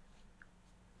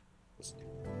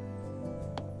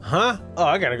 Huh? Oh,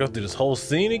 I gotta go through this whole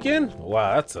scene again?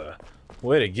 Wow, that's a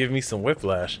way to give me some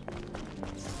whiplash.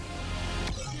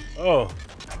 Oh.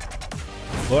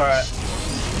 Alright.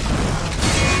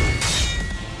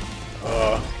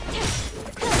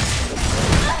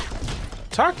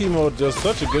 Taki mode does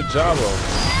such a good job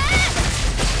of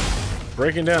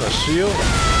breaking down a shield.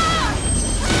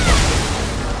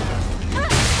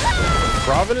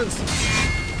 Providence?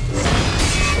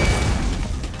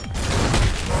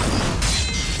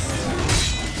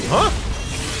 Huh?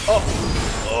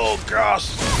 Oh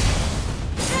gosh.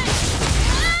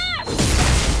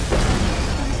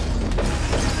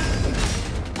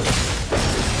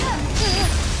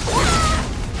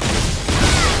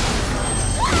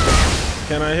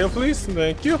 Can I heal, please?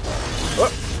 Thank you.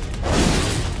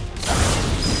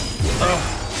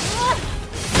 Oh.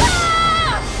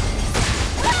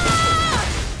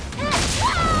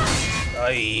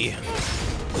 Aye.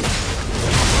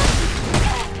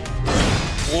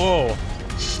 Whoa.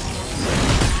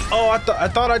 Oh, I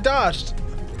thought I dodged.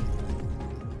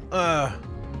 Uh-oh.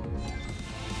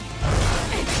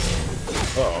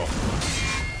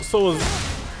 So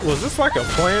was this like a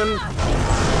plan?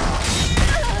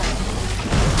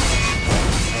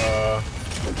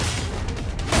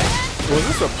 Was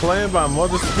this a plan by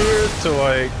Mother Spirit to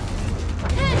like...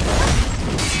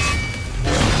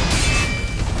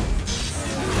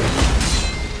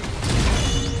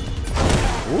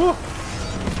 Woo.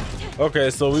 Okay,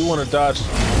 so we want to dodge.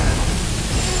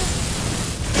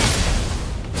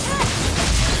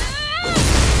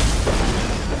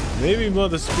 Maybe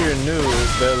Mother Spirit knew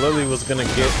that Lily was gonna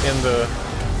get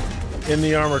in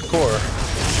the armored core.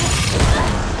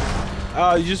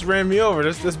 Oh, you just ran me over.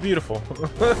 That's beautiful.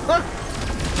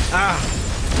 Ah.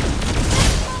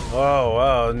 Oh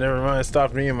wow, never mind.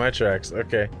 Stopped me in my tracks.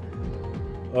 Okay.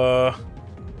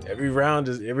 Every round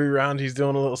he's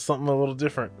doing a little something a little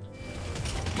different.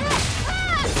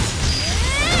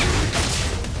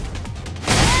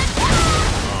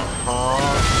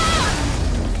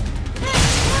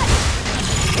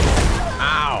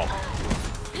 Ow.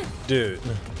 Dude.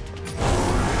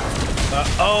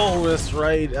 Oh, that's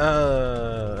right.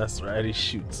 That's right. He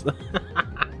shoots.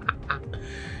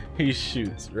 He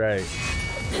shoots, right.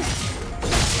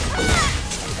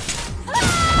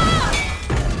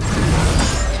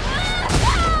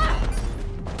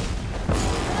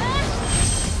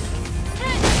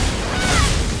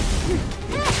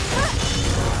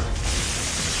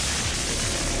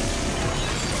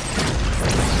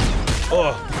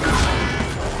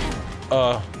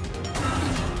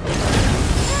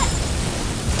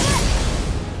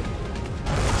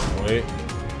 Wait.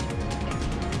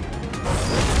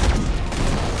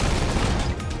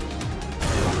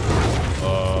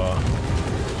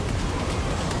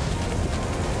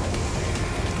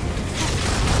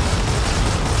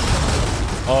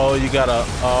 Oh, you gotta,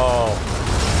 oh.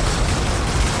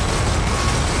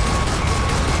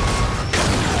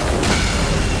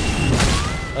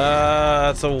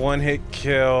 That's a one-hit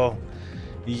kill.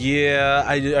 Yeah,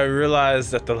 I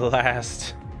realized at the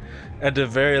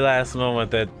very last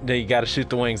moment that you gotta shoot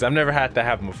the wings. I've never had that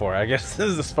happen before. I guess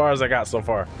this is as far as I got so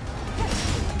far.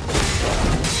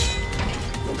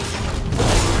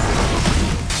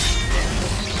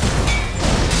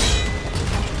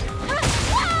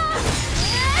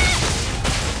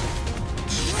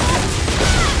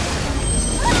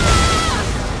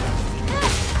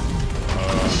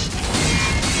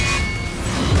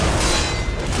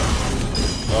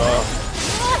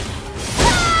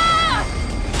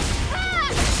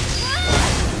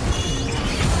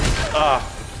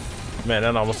 Man,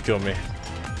 that almost killed me.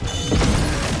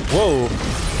 Whoa.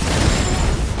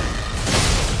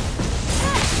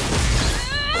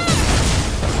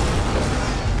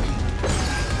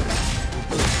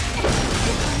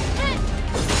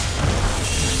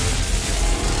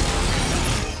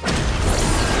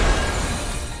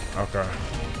 Okay.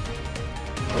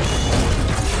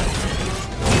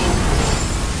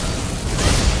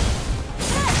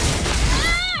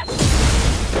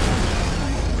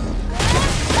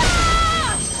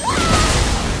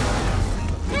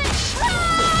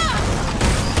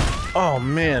 Oh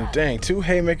man, dang! 2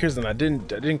 haymakers and I didn't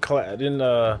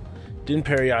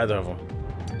parry either of them.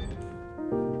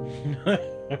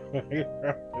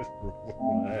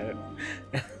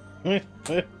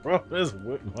 Bro, just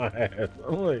whipped my ass.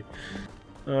 I'm like,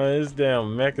 oh, this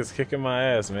damn mech is kicking my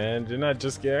ass, man. I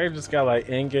just got like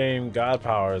in-game god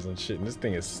powers and shit, and this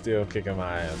thing is still kicking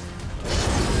my ass.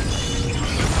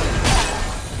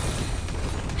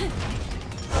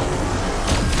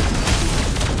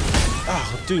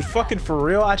 Oh, dude, fucking for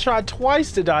real? I tried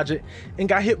twice to dodge it and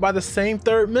got hit by the same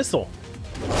 3rd missile.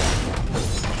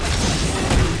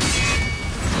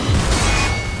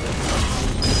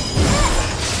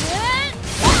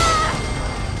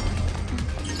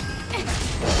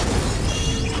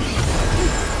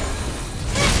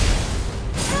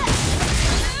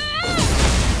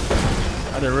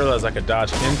 I didn't realize I could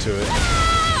dodge into it.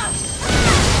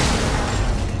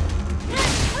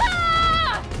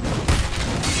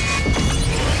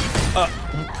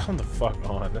 Come the fuck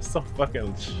on. That's so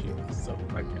fucking so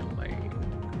fucking lame.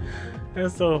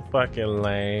 That's so fucking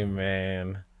lame,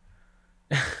 man.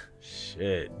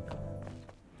 Shit.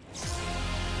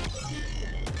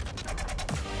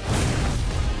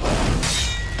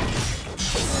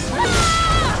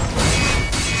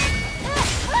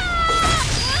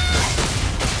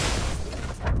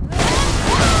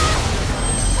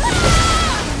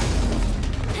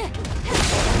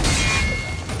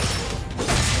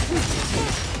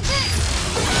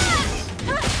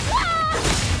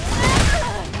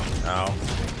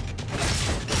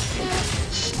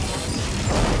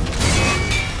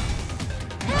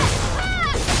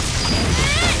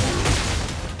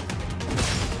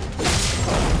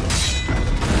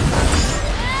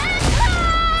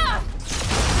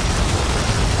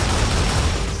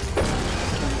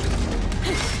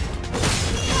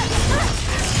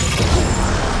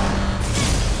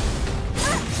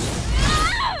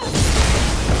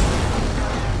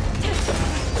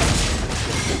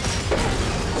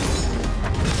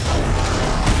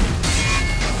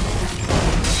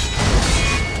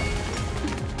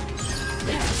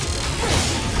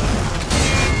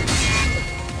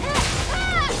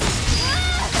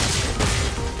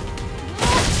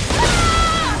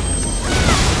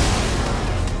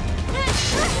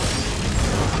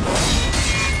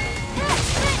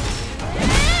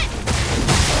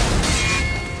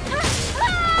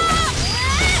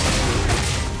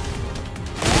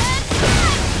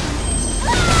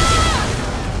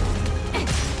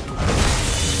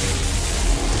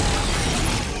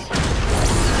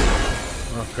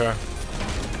 Okay.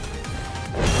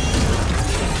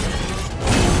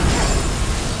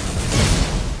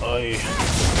 Oy.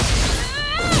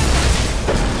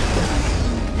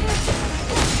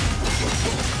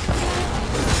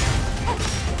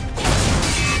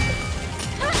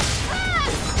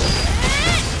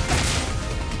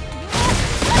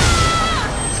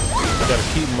 Gotta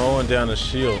keep mowing down the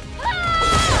shield.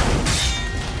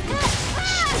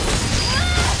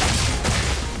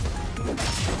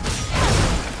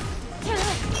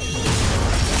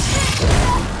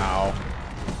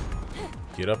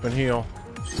 Get up and heal.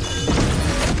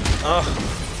 Ugh.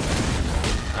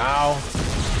 Ow.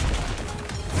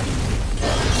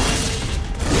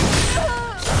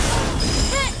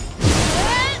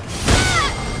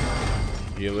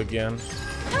 Heal again.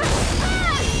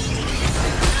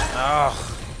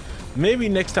 Ugh. Maybe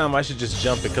next time I should just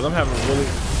jump it because I'm having really...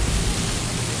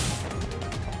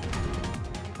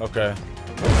 Okay.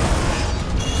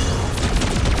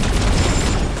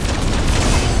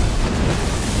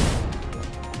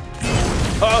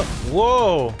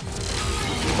 Whoa.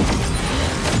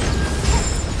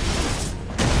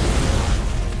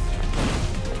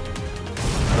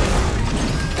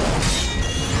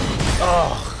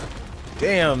 Oh,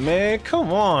 damn, man.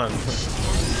 Come on.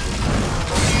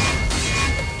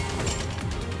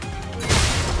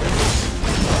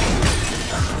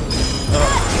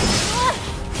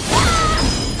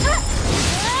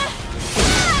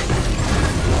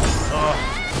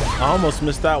 I almost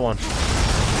missed that one.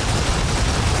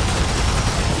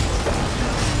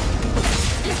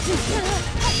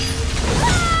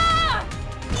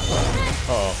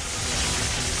 Uh-oh.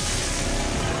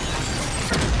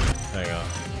 Hang on.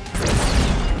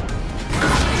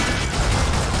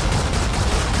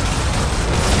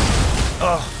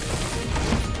 Oh.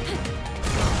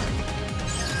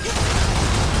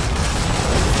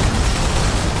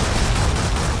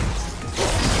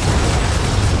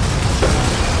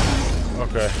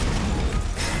 Okay.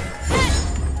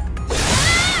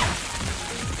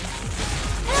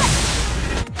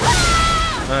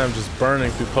 I am just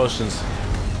burning through potions.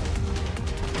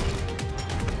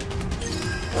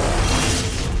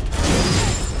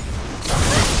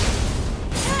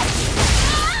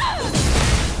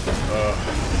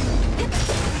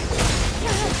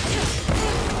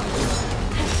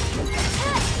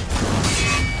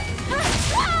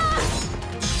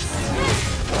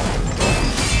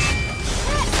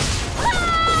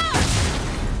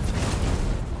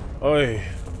 Oi.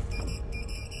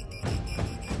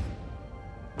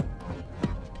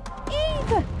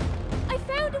 Eve! I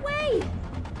found a way!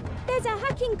 There's a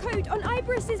hacking code on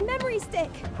Ibris's memory stick.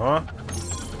 Huh?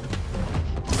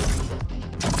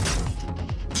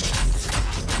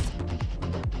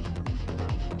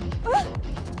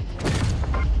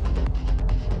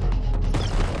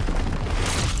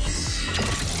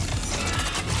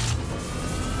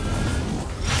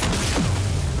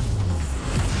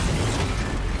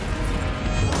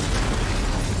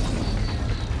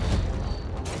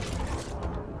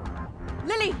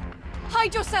 Lily,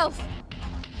 hide yourself!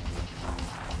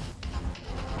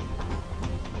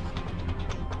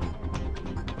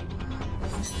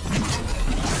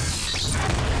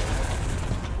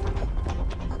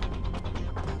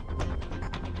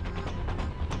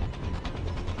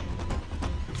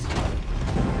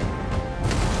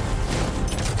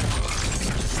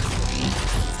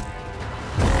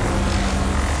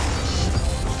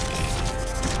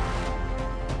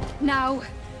 Now,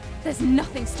 there's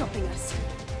nothing stopping us.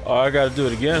 Oh, I gotta do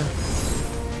it again.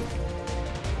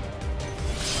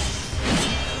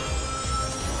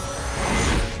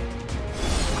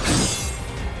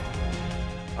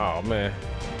 Oh, man.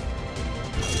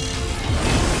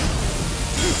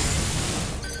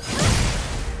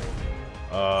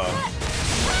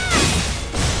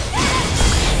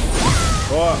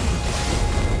 What?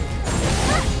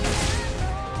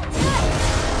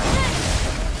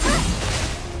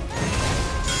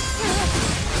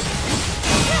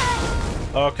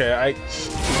 Okay, I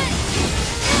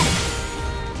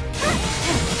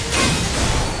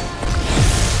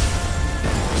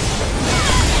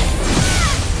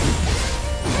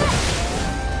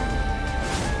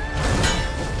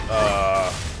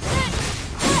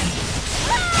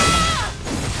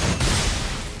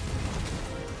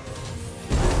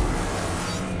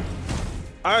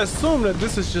assume that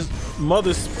this is just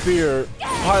Mother Sphere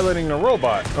piloting the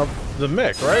robot, the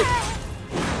mech, right?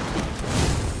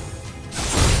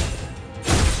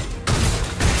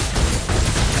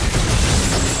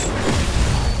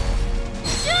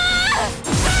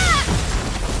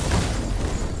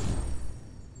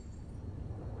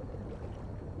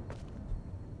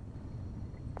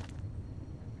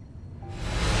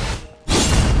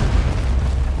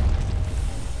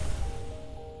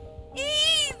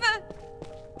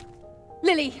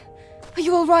 Lily, are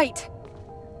you all right?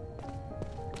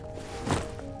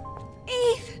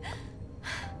 Eve!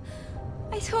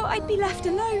 I thought I'd be left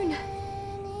alone.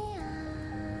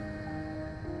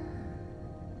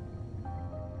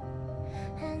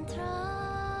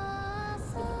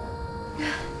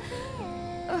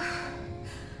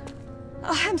 Oh,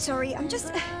 I'm sorry, I'm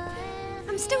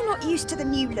still not used to the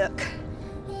new look.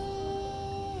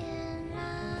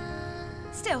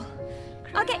 Still,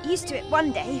 I'll get used to it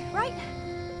one day, right?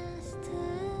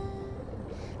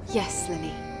 Yes,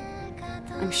 Lily.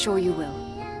 I'm sure you will.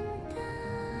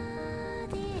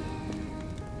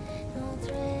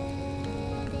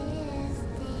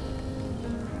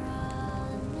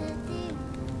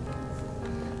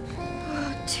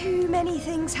 Oh, too many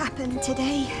things happened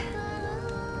today.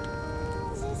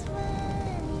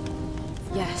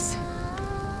 Yes.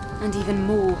 And even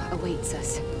more awaits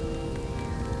us.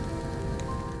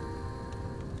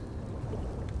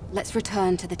 Let's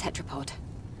return to the tetrapod.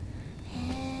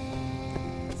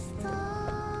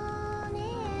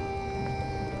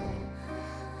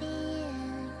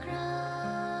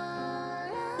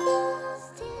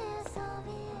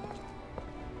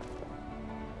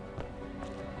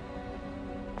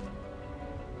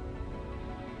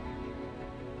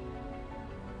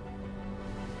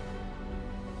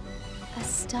 A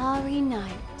starry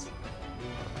night.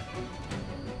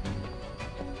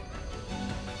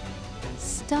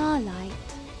 Starlight.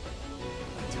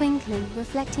 Twinkling,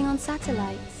 reflecting on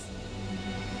satellites.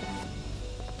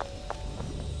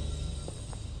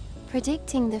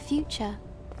 Predicting the future.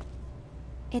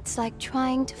 It's like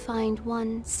trying to find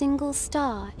one single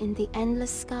star in the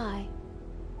endless sky.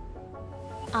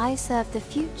 I serve the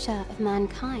future of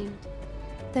mankind,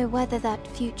 though whether that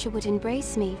future would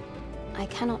embrace me, I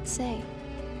cannot say.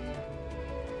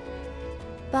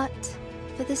 But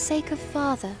for the sake of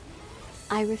Father,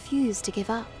 I refuse to give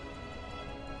up.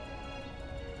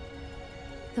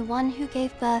 The one who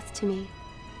gave birth to me,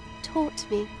 taught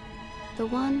me, the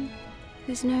one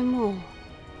who's no more.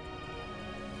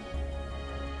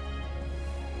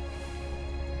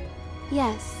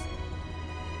 Yes,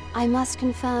 I must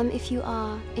confirm if you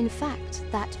are, in fact,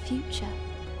 that future.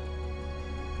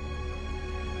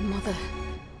 Mother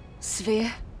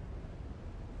Sphere?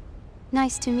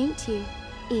 Nice to meet you,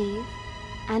 Eve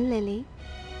and Lily.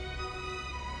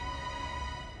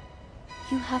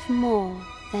 You have more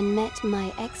than met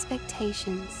my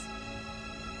expectations.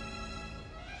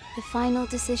 The final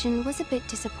decision was a bit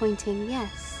disappointing,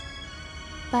 yes,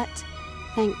 but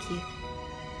thank you.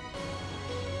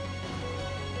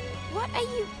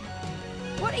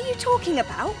 What are you talking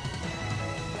about?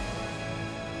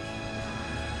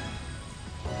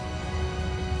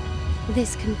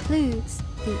 This concludes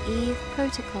the Eve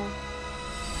Protocol.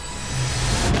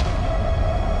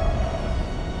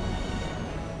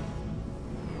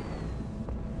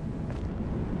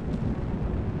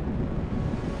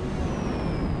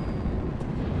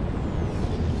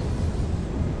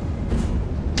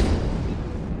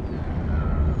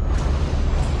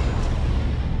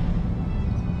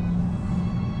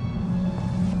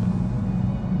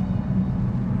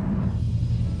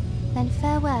 Then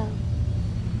farewell.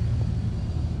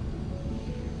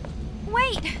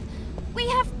 Wait! We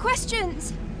have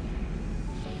questions!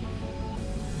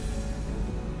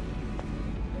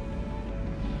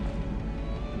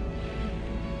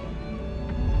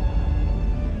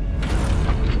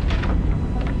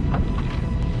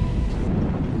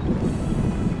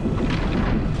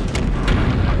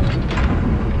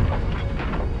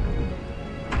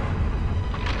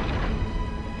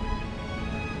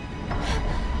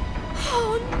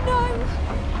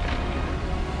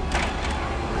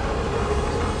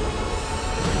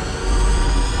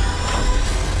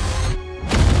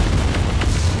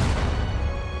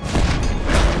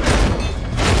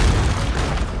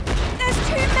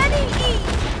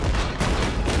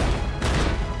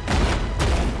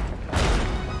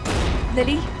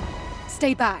 Lily,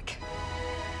 stay back.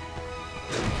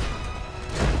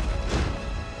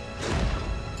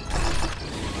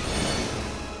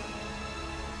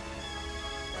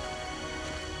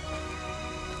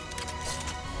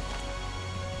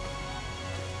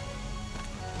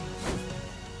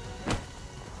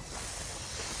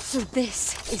 So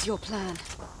this is your plan.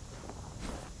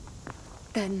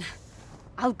 Then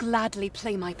I'll gladly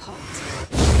play my part.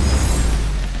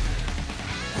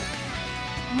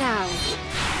 Now,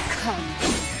 come,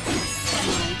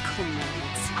 my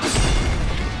comrades.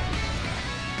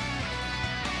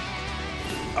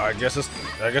 I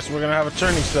guess we're gonna have a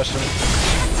training session.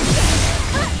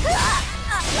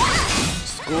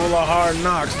 School of Hard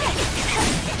Knocks.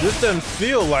 This doesn't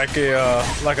feel like a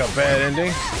bad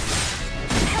ending.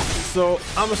 So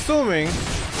I'm assuming,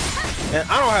 and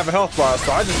I don't have a health bar,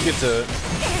 so I just get to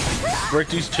break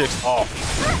these chicks off.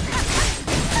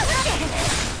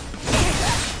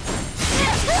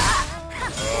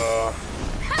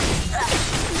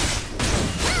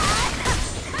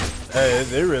 Hey,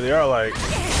 they really are like...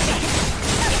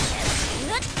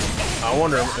 I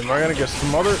wonder, am I gonna get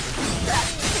smothered?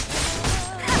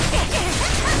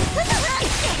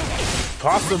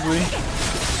 Possibly.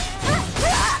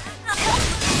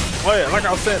 Oh yeah, like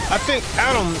I was saying, I think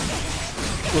Adam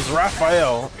was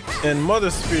Raphael, and Mother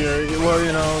Sphere, well,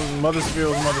 you know, Mother Sphere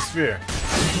was Mother Sphere.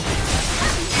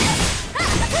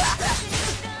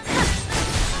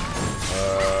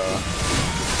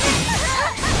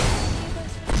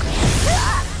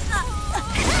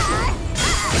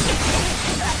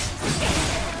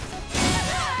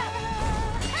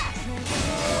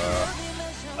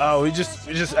 Oh, I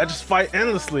just fight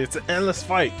endlessly. It's an endless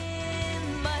fight.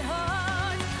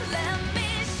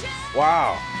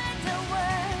 Wow.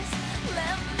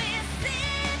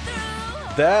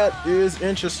 That is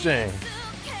interesting.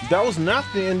 That was not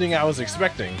the ending I was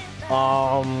expecting.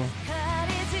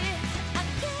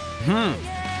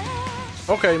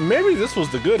 Okay, maybe this was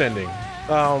the good ending.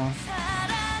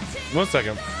 One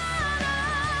second.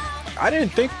 I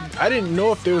didn't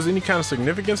know if there was any kind of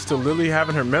significance to Lily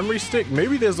having her memory stick.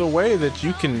 Maybe there's a way that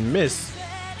you can miss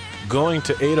going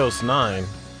to Eidos 9.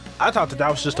 I thought that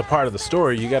was just a part of the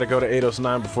story. You got to go to Eidos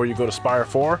 9 before you go to Spire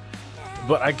 4.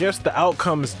 But I guess the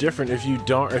outcome is different if you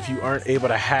aren't able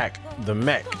to hack the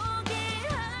mech.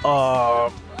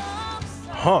 So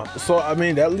I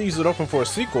mean, that leaves it open for a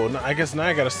sequel. I guess now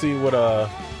I gotta see what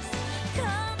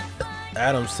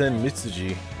Adam Sen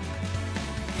Mitsuji.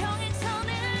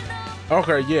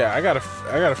 Okay, yeah, I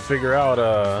gotta figure out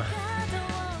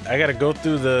I gotta go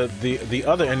through the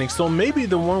other ending. So maybe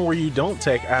the one where you don't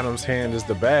take Adam's hand is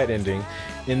the bad ending,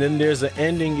 and then there's an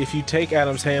ending if you take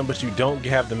Adam's hand but you don't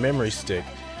have the memory stick,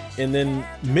 and then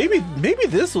maybe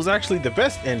this was actually the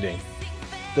best ending.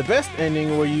 The best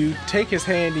ending where you take his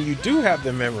hand and you do have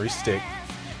the memory stick,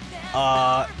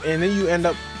 and then you end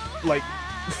up like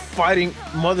fighting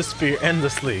Mother Sphere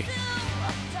endlessly.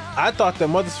 I thought that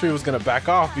Mother Sphere was gonna back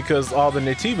off because all the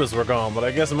Naytibas were gone, but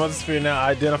I guess Mother Sphere now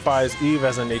identifies Eve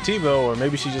as a Naytiba, or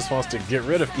maybe she just wants to get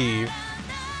rid of Eve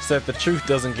so that the truth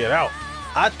doesn't get out.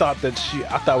 I thought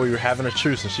we were having a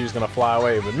truce and she was gonna fly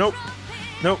away, but nope.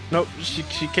 She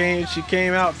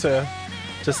came out to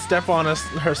step on us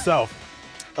herself.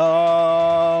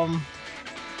 I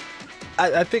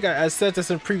think I said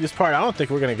this in previous part. I don't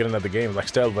think we're gonna get another game like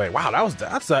Stellar. Wow,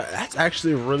 that's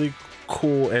actually a really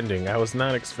cool ending. I was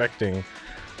not expecting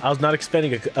a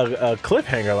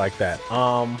cliffhanger like that.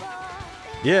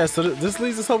 Yeah, so this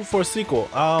leaves us hoping for a sequel.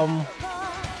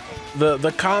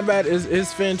 The combat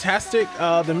is fantastic.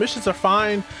 The missions are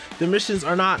fine. The missions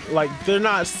are not like,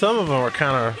 some of them were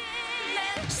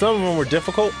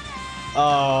difficult.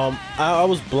 I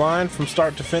was blind from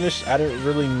start to finish. I didn't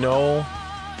really know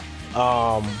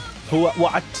well,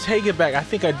 I take it back. I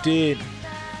think I did.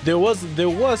 There was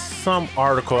some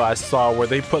article I saw where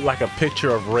they put like a picture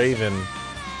of Raven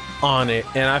on it,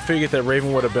 and I figured that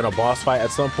Raven would have been a boss fight at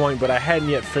some point, but I hadn't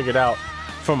yet figured out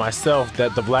for myself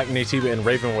that the Black Naytiba and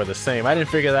Raven were the same. I didn't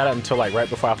figure that out until like right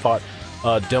before I fought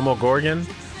Demogorgon.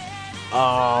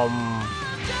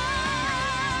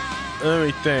 Let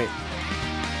me think.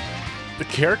 The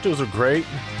characters are great.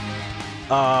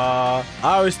 I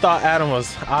always thought Adam was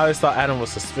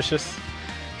suspicious.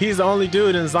 He's the only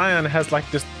dude in Zion that has like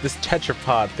this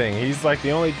tetrapod thing. He's like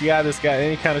the only guy that's got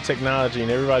any kind of technology, and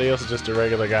everybody else is just a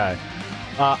regular guy.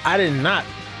 I did not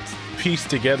piece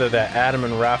together that Adam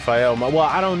and Raphael, well,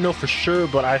 I don't know for sure,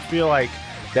 but I feel like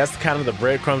that's kind of the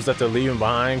breadcrumbs that they're leaving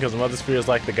behind, because Mother Sphere is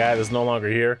like the guy that's no longer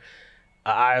here.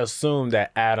 I assume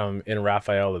that Adam and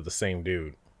Raphael are the same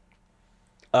dude.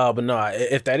 But no,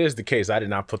 if that is the case, I did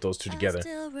not put those two together.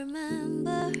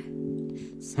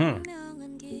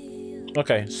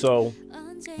 Okay, so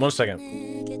 1 second.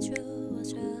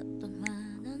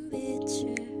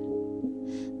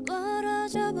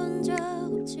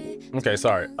 Okay,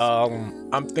 sorry.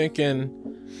 I'm thinking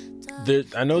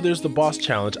I know there's the boss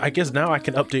challenge. I guess now I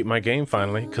can update my game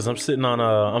finally, because I'm sitting on the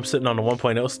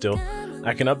 1.0 still.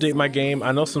 I can update my game.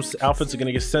 I know some outfits are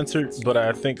gonna get censored, but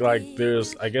I think like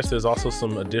I guess there's also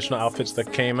some additional outfits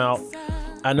that came out.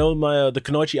 I know the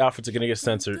Kunoichi outfits are gonna get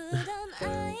censored.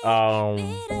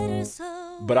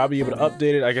 But I'll be able to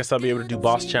update it. I guess I'll be able to do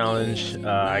boss challenge.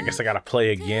 I guess I gotta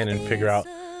play again and figure out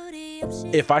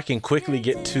if I can quickly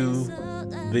get to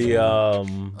the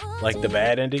like the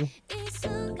bad ending,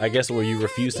 I guess, where you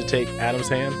refuse to take Adam's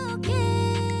hand.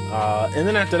 And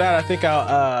then after that, I think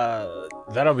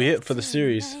that'll be it for the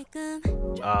series.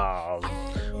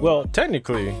 Well,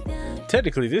 technically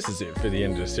this is it for the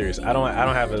end of the series. I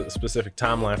don't have a specific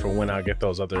timeline for when I'll get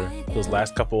those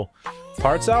last couple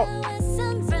parts out.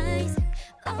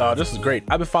 This is great.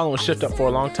 I've been following Shift Up for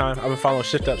a long time. I've been following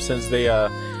Shift Up since they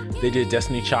did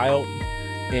Destiny Child,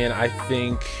 and I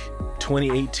think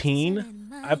 2018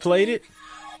 I played it.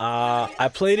 I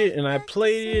played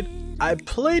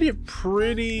it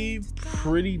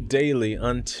pretty daily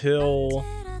until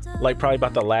like probably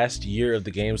about the last year of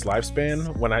the game's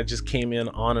lifespan, when I just came in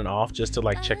on and off just to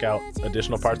like check out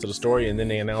additional parts of the story, and then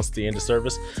they announced the end of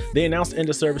service. They announced end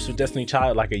of service for Destiny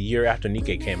Child like a year after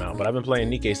Nikke came out, but I've been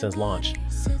playing Nikke since launch.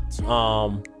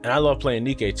 And I love playing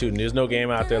Nikke too, and there's no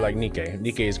game out there like Nikke.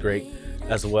 Nikke is great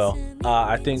as well.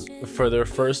 I think for their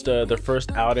first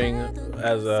outing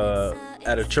as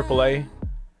at a AAA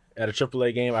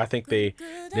game, I think they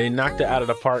knocked it out of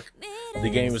the park. The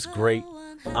game is great.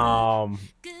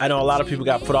 I know a lot of people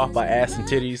got put off by ass and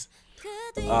titties.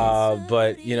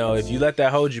 But you know, if you let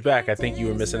that hold you back, I think you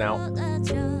were missing out.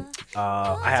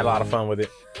 I had a lot of fun with it.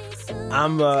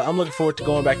 I'm looking forward to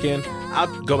going back in.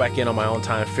 I'll go back in on my own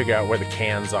time, figure out where the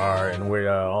cans are and where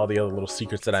all the other little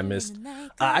secrets that I missed.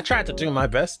 I tried to do my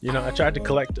best, you know. I tried to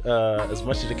collect as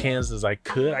much of the cans as I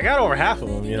could. I got over half of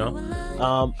them, you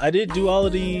know. I did do all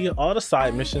the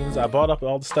side missions. I bought up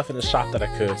all the stuff in the shop that I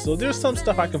could. So there's some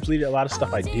stuff I completed, a lot of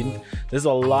stuff I didn't. There's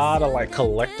a lot of like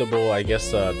collectible, I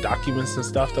guess, documents and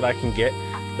stuff that I can get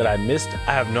that I missed.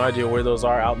 I have no idea where those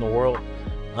are out in the world.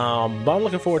 But I'm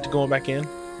looking forward to going back in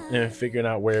and figuring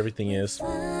out where everything is.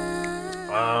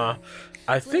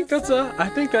 I think that's it. I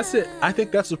think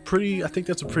that's a pretty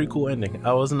cool ending.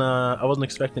 I wasn't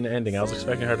expecting the ending. I was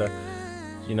expecting her to,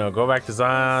 you know, go back to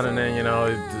Zion and then, you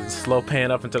know, slow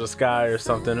pan up into the sky or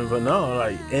something. But no,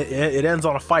 like it ends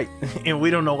on a fight, and we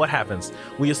don't know what happens.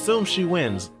 We assume she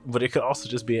wins, but it could also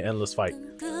just be an endless fight.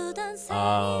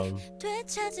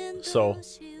 So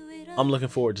I'm looking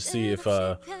forward to see if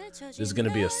there's gonna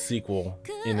be a sequel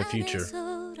in the future.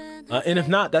 And if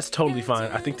not, that's totally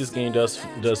fine. I think this game does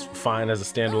fine as a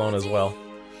standalone as well.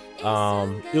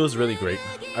 It was really great.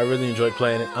 I really enjoyed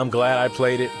playing it. I'm glad I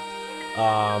played it.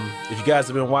 If you guys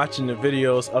have been watching the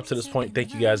videos up to this point,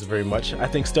 thank you guys very much. I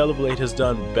think Stellar Blade has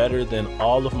done better than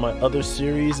all of my other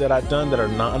series that I've done that are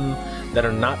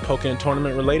not Pokken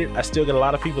Tournament related. I still get a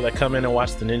lot of people that come in and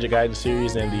watch the Ninja Gaiden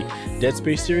series and the Dead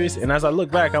Space series, and as I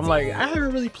look back, I'm like, I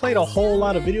haven't really played a whole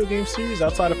lot of video game series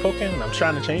outside of Pokken, and I'm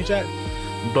trying to change that.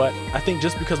 But I think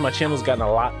just because my channel's gotten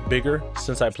a lot bigger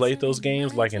since I played those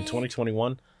games, like in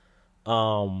 2021,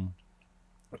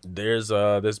 there's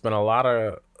been a lot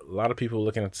of people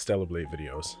looking at the Stellar Blade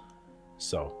videos.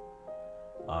 So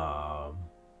I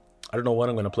don't know what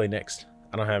I'm gonna play next.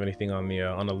 I don't have anything on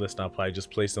the list. I'll probably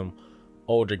just play some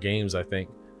older games, I think.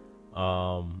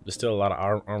 There's still a lot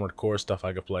of Armored Core stuff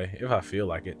I could play if I feel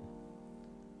like it.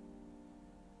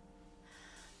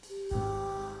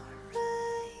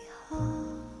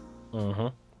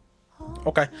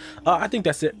 Okay, I think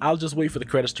that's it. I'll just wait for the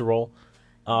credits to roll,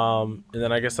 and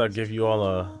then I guess I'll give you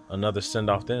all another send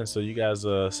off then, so you guys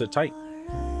sit tight.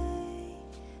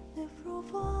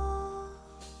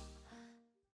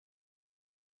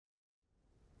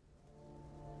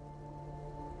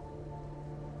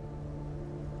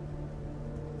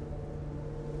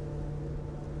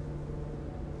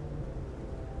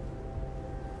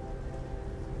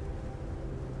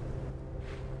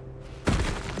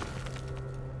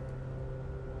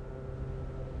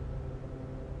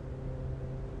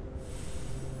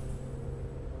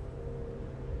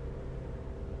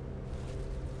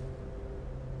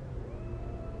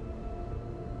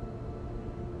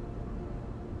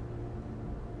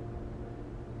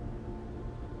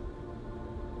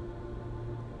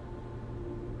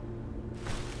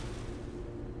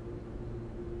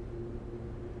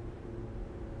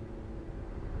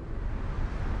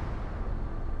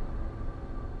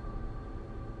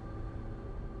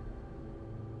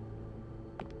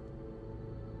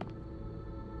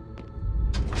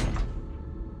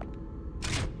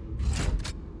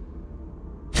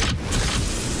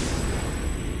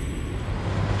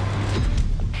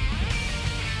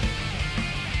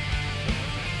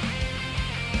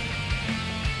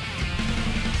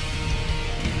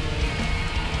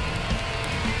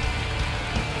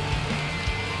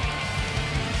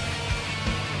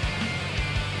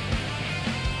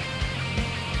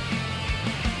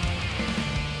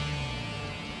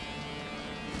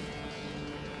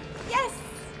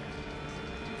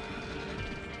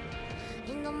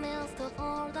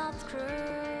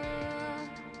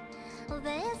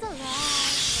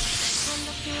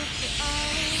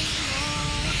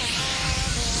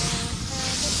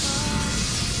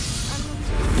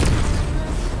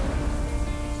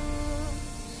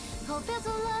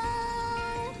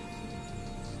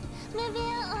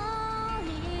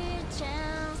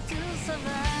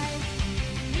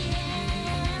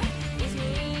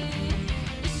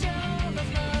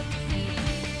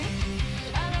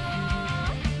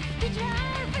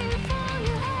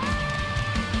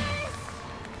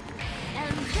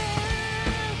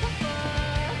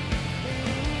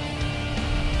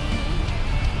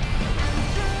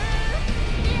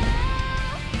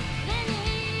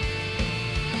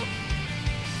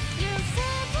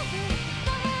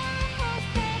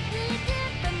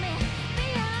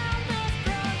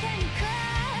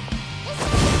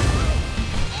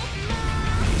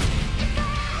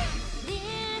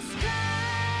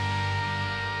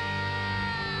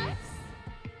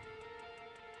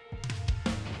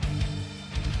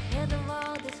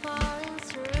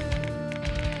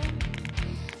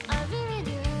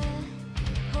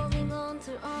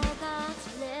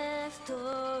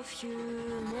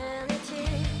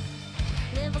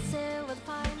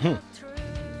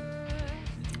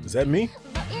 Is that me?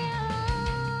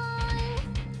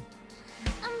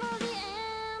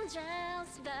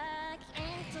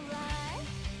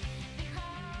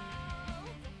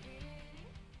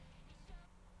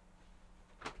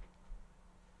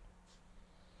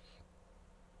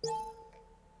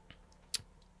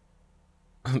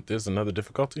 There's another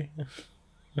difficulty?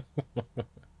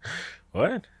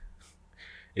 What?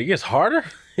 It gets harder?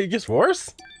 It gets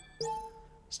worse?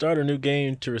 Start a new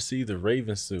game to receive the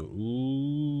Raven suit.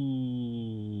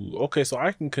 Ooh. Okay, so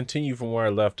I can continue from where I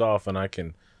left off and I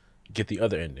can get the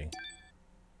other ending.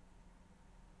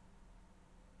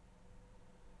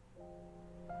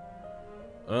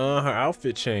 Her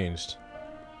outfit changed.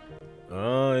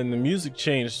 And the music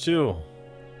changed too.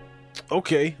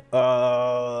 Okay,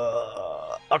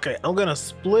 okay, I'm gonna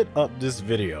split up this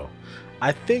video.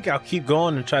 I think I'll keep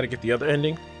going and try to get the other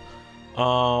ending.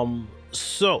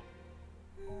 So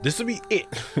this will be it.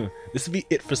 This will be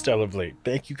it for Stellar Blade.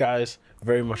 Thank you guys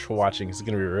very much for watching. It's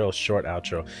gonna be a real short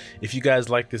outro. If you guys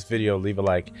like this video, leave a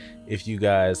like. If you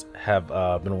guys have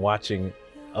been watching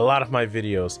a lot of my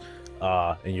videos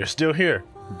and you're still here,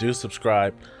 do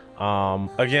subscribe.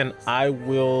 Again, I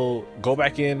will go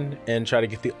back in and try to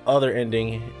get the other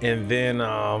ending, and then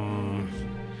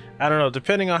I don't know,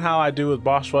 depending on how I do with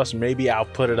Boss Rush, maybe I'll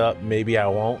put it up, maybe I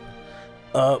won't.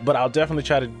 But I'll definitely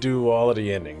try to do all of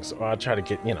the endings, or I'll try to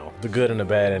get, you know, the good and the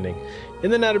bad ending,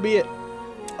 and then that'll be it.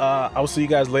 I will see you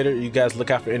guys later. You guys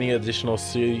look out for any additional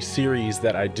series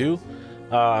that I do.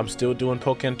 I'm still doing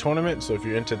Pokken Tournament, so if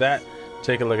you're into that,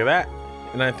 take a look at that.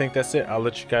 And I think that's it. I'll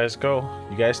let you guys go.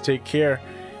 You guys take care,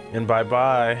 and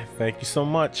bye-bye. Thank you so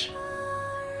much.